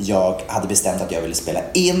som jag hade bestämt att jag ville spela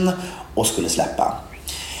in och skulle släppa.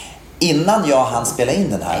 Innan jag hann spela in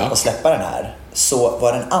den här och släppa den här, så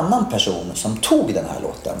var det en annan person som tog den här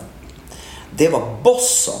låten. Det var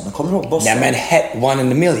Bosson. Kommer du ihåg Bosson? Nej, men One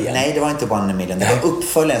in a Million. Nej, det var inte One in a Million. Det var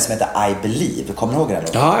uppföljaren som heter I Believe. Kommer du ihåg den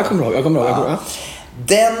låten? Ja, jag kommer ihåg.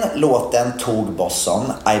 Den låten tog Bosson,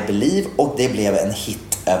 I Believe, och det blev en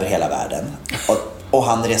hit över hela världen. Och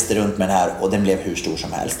han reste runt med den här och den blev hur stor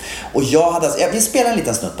som helst. Och jag vill spela en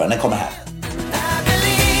liten snutt på den kommer här.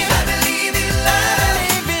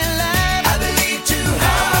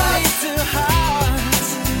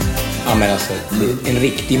 Ja, men alltså, en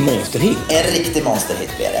riktig monsterhit. En riktig monsterhit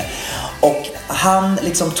blev det. Och han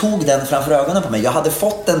liksom tog den framför ögonen på mig. Jag hade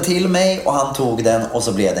fått den till mig och han tog den och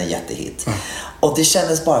så blev det en jättehit. Och det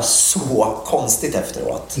kändes bara så konstigt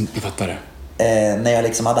efteråt. Jag fattar det. När jag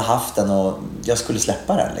liksom hade haft den och jag skulle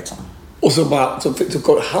släppa den liksom. Och så bara så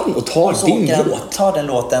går han och tar och din låt. Tar den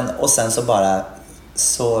låten och sen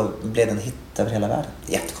så blev den hit över hela världen.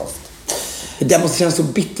 Jättekonstigt. Det måste kännas så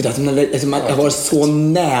bittert att man har varit så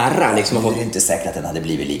nära liksom. Det är inte säkert att den hade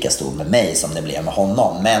blivit lika stor med mig som den blev med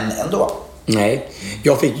honom, men ändå. Nej,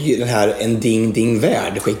 jag fick ju den här En Ding Ding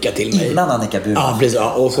Värld skickad till mig. Innan Annika Burman. Ja, precis.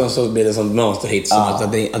 Ja, och så blev det en sån monsterhit som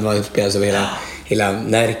att det spelades över hela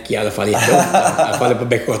Närke i alla fall. I alla fall på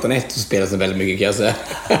Bäckgatan 1 så spelas det väldigt mycket kan jag säga.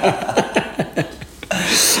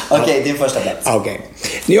 Okej, din första plats. Okej.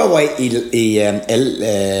 När jag var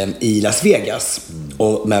i Las Vegas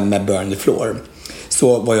och med Burn the Floor,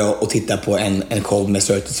 så var jag och tittade på en show med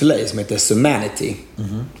Cirque du Soleil som heter Humanity.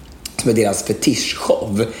 Som är deras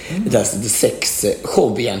fetischshow. Det är en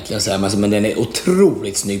sexshow egentligen så här, men den är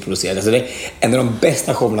otroligt snygg producerad. Alltså det är en av de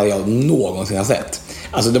bästa showerna jag någonsin har sett.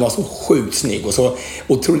 Alltså det var så sjukt snygg och så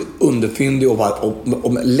otroligt underfyndig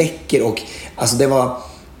och läcker och alltså det var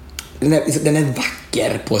den är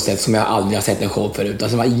vacker på ett sätt som jag aldrig har sett en show förut.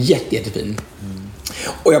 Alltså den var jättefin.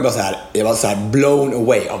 Och jag var så här blown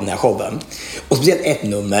away av den här showen. Och speciellt ett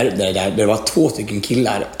nummer där det var 2 stycken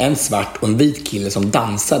killar, en svart och en vit kille som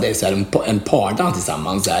dansade så här, en pardans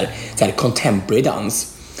tillsammans så här contemporary dans.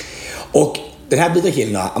 Och den här vita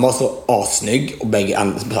killen, han var så assnygg och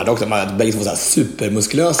bägge två var så här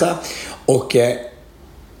supermuskulösa och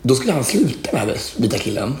då skulle han sluta med vita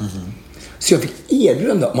killen. Så jag fick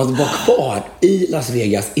erbjudande om att vara kvar i Las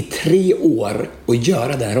Vegas i 3 år och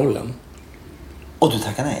göra den rollen. Och du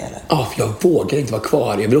tackade nej, eller? Ja, för jag vågade inte vara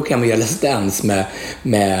kvar. Jag ville åka hem och göra Let's Dance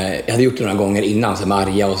med jag hade gjort det några gånger innan, så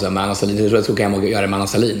Maria och så med Anna Salin. Jag tror jag skulle åka hem och göra det med Anna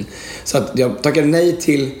Salin. Så att jag tackade nej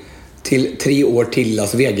till 3 år till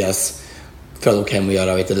Las Vegas för att åka hem och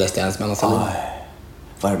göra Let's Dance med Anna Salin.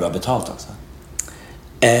 Var det bra betalt också?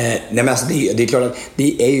 Nej, men alltså det är klart att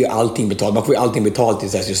det är ju allting betalt. Man får ju allting betalt i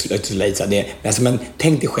så men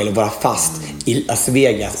tänk dig själv att vara fast i Las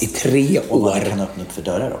Vegas i 3 år. Och man kan öppna upp för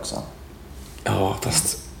dörrar också. Ja,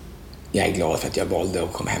 fast jag är glad för att jag valde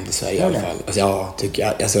att komma hem till Sverige i alla fall. Alltså, jag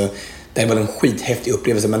tycker alltså, det var en skithäftig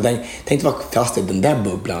upplevelse, men tänk inte vara fast i den där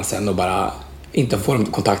bubblan sen och bara inte få de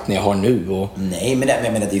kontakterna jag har nu. Och... Nej, men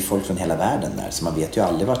jag menar, det är folk från hela världen där, så man vet ju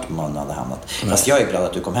aldrig vart man hade hamnat. Fast jag är glad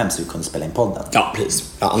att du kom hem så vi kunde spela in podden. Ja, precis.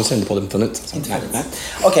 Ja, annars hade inte podden funnits.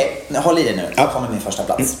 Okej, håll i dig nu. Jag kommer min första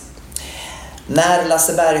plats. När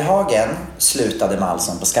Lasse Berghagen slutade med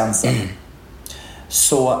Allsång på Skansen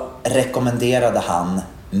så rekommenderade han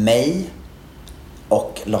mig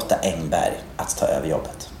och Lotta Engberg att ta över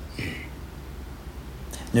jobbet.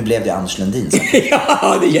 Nu blev det Anders Lundin.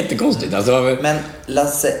 Ja, det är jättekonstigt. Alltså. Men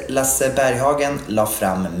Lasse Berghagen la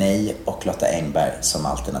fram mig och Lotta Engberg som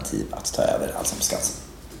alternativ att ta över Allsång på Skansen.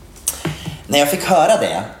 När jag fick höra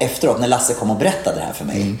det efteråt, när Lasse kom och berättade det här för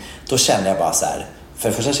mig, då kände jag bara så här. För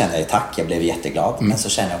det första kände jag tack, jag blev jätteglad. Men så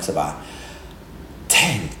kände jag också bara,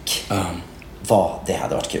 tänk vad det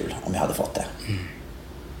hade varit kul om jag hade fått det.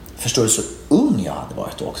 Förstår du så ung jag hade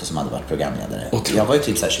varit då också som hade varit programledare. Jag var ju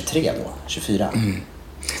typ så här 23 då, 24.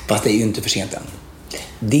 Fast det är ju inte för sent än.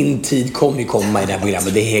 Din tid kommer ju komma i det här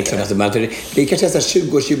programmet. Det är helt klart. Det är kanske så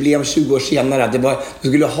 20-årsjubileum 20 år senare. Du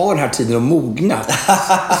skulle ha den här tiden att mogna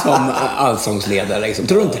som allsångsledare. Liksom.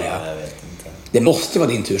 Tror du inte det? Jag vet inte. Det måste vara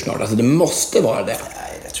din tur snart. Alltså, det måste vara det.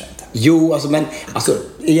 Nej, det tror jag inte. Jo, alltså, men alltså,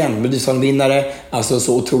 igen, Melodifestivalen-vinnare, alltså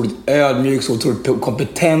så otroligt ödmjuk, så otroligt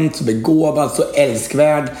kompetent, så begåvad, så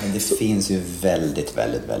älskvärd. Men det finns ju väldigt,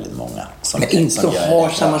 väldigt, väldigt många som men inte har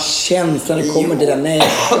samma känsla när det kommer till det där. Nej,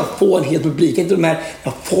 jag får en hel publik. Inte de här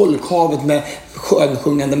folkhavet med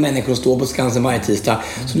skönsjungande människor som står på Skansen varje tisdag.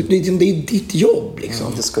 Så det är ju ditt jobb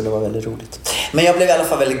liksom. Det skulle vara väldigt roligt. Men jag blev i alla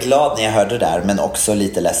fall väldigt glad när jag hörde det där, men också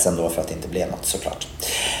lite ledsen då för att det inte blev något, såklart.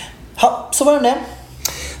 Ja, så var det.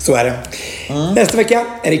 Så är det. Nästa vecka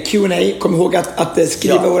är det Q&A. Kom ihåg att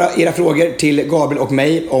skriva era frågor till Gabriel och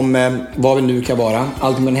mig om vad vi nu kan vara.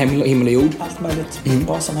 Allt med himmel och jord. Allt möjligt.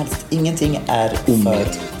 Vad som helst. Ingenting är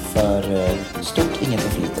för stort, inget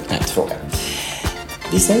för litet. Nej. Fråga.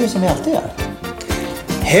 Vi säger som vi alltid gör.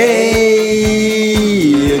 Hej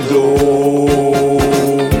då!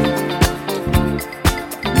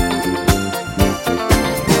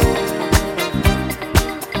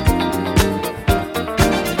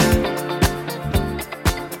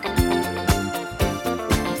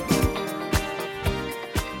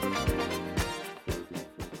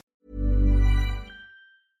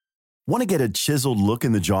 Want to get a chiseled look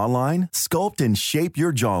in the jawline? Sculpt and shape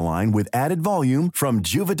your jawline with added volume from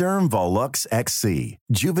Juvederm Volux XC.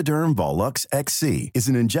 Juvederm Volux XC is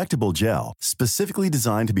an injectable gel specifically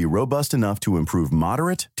designed to be robust enough to improve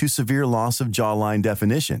moderate to severe loss of jawline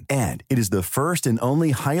definition. And it is the first and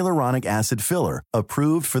only hyaluronic acid filler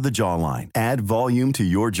approved for the jawline. Add volume to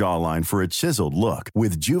your jawline for a chiseled look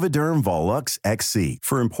with Juvederm Volux XC.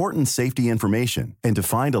 For important safety information and to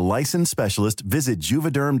find a licensed specialist, visit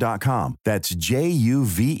Juvederm.com. That's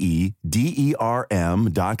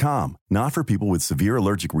Juvederm.com. Not for people with severe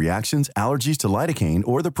allergic reactions, allergies to lidocaine,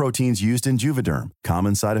 or the proteins used in Juvederm.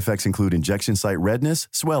 Common side effects include injection site redness,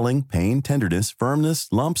 swelling, pain, tenderness, firmness,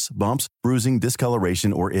 lumps, bumps, bruising,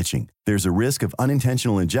 discoloration, or itching. There's a risk of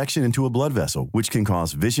unintentional injection into a blood vessel, which can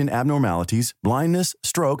cause vision abnormalities, blindness,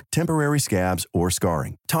 stroke, temporary scabs, or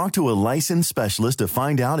scarring. Talk to a licensed specialist to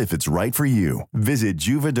find out if it's right for you. Visit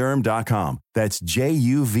Juvederm.com. That's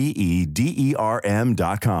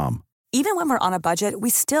Juvederm.com. Even when we're on a budget, we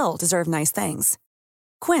still deserve nice things.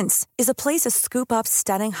 Quince is a place to scoop up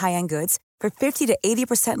stunning high-end goods for 50 to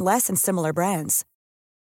 80% less than similar brands.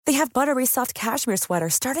 They have buttery soft cashmere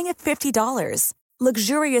sweaters starting at $50,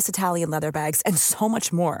 luxurious Italian leather bags, and so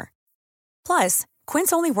much more. Plus,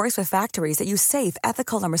 Quince only works with factories that use safe,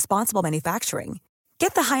 ethical, and responsible manufacturing.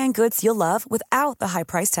 Get the high-end goods you'll love without the high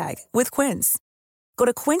price tag with Quince. Go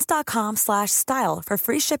to quince.com/style for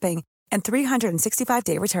free shipping and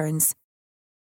 365-day returns.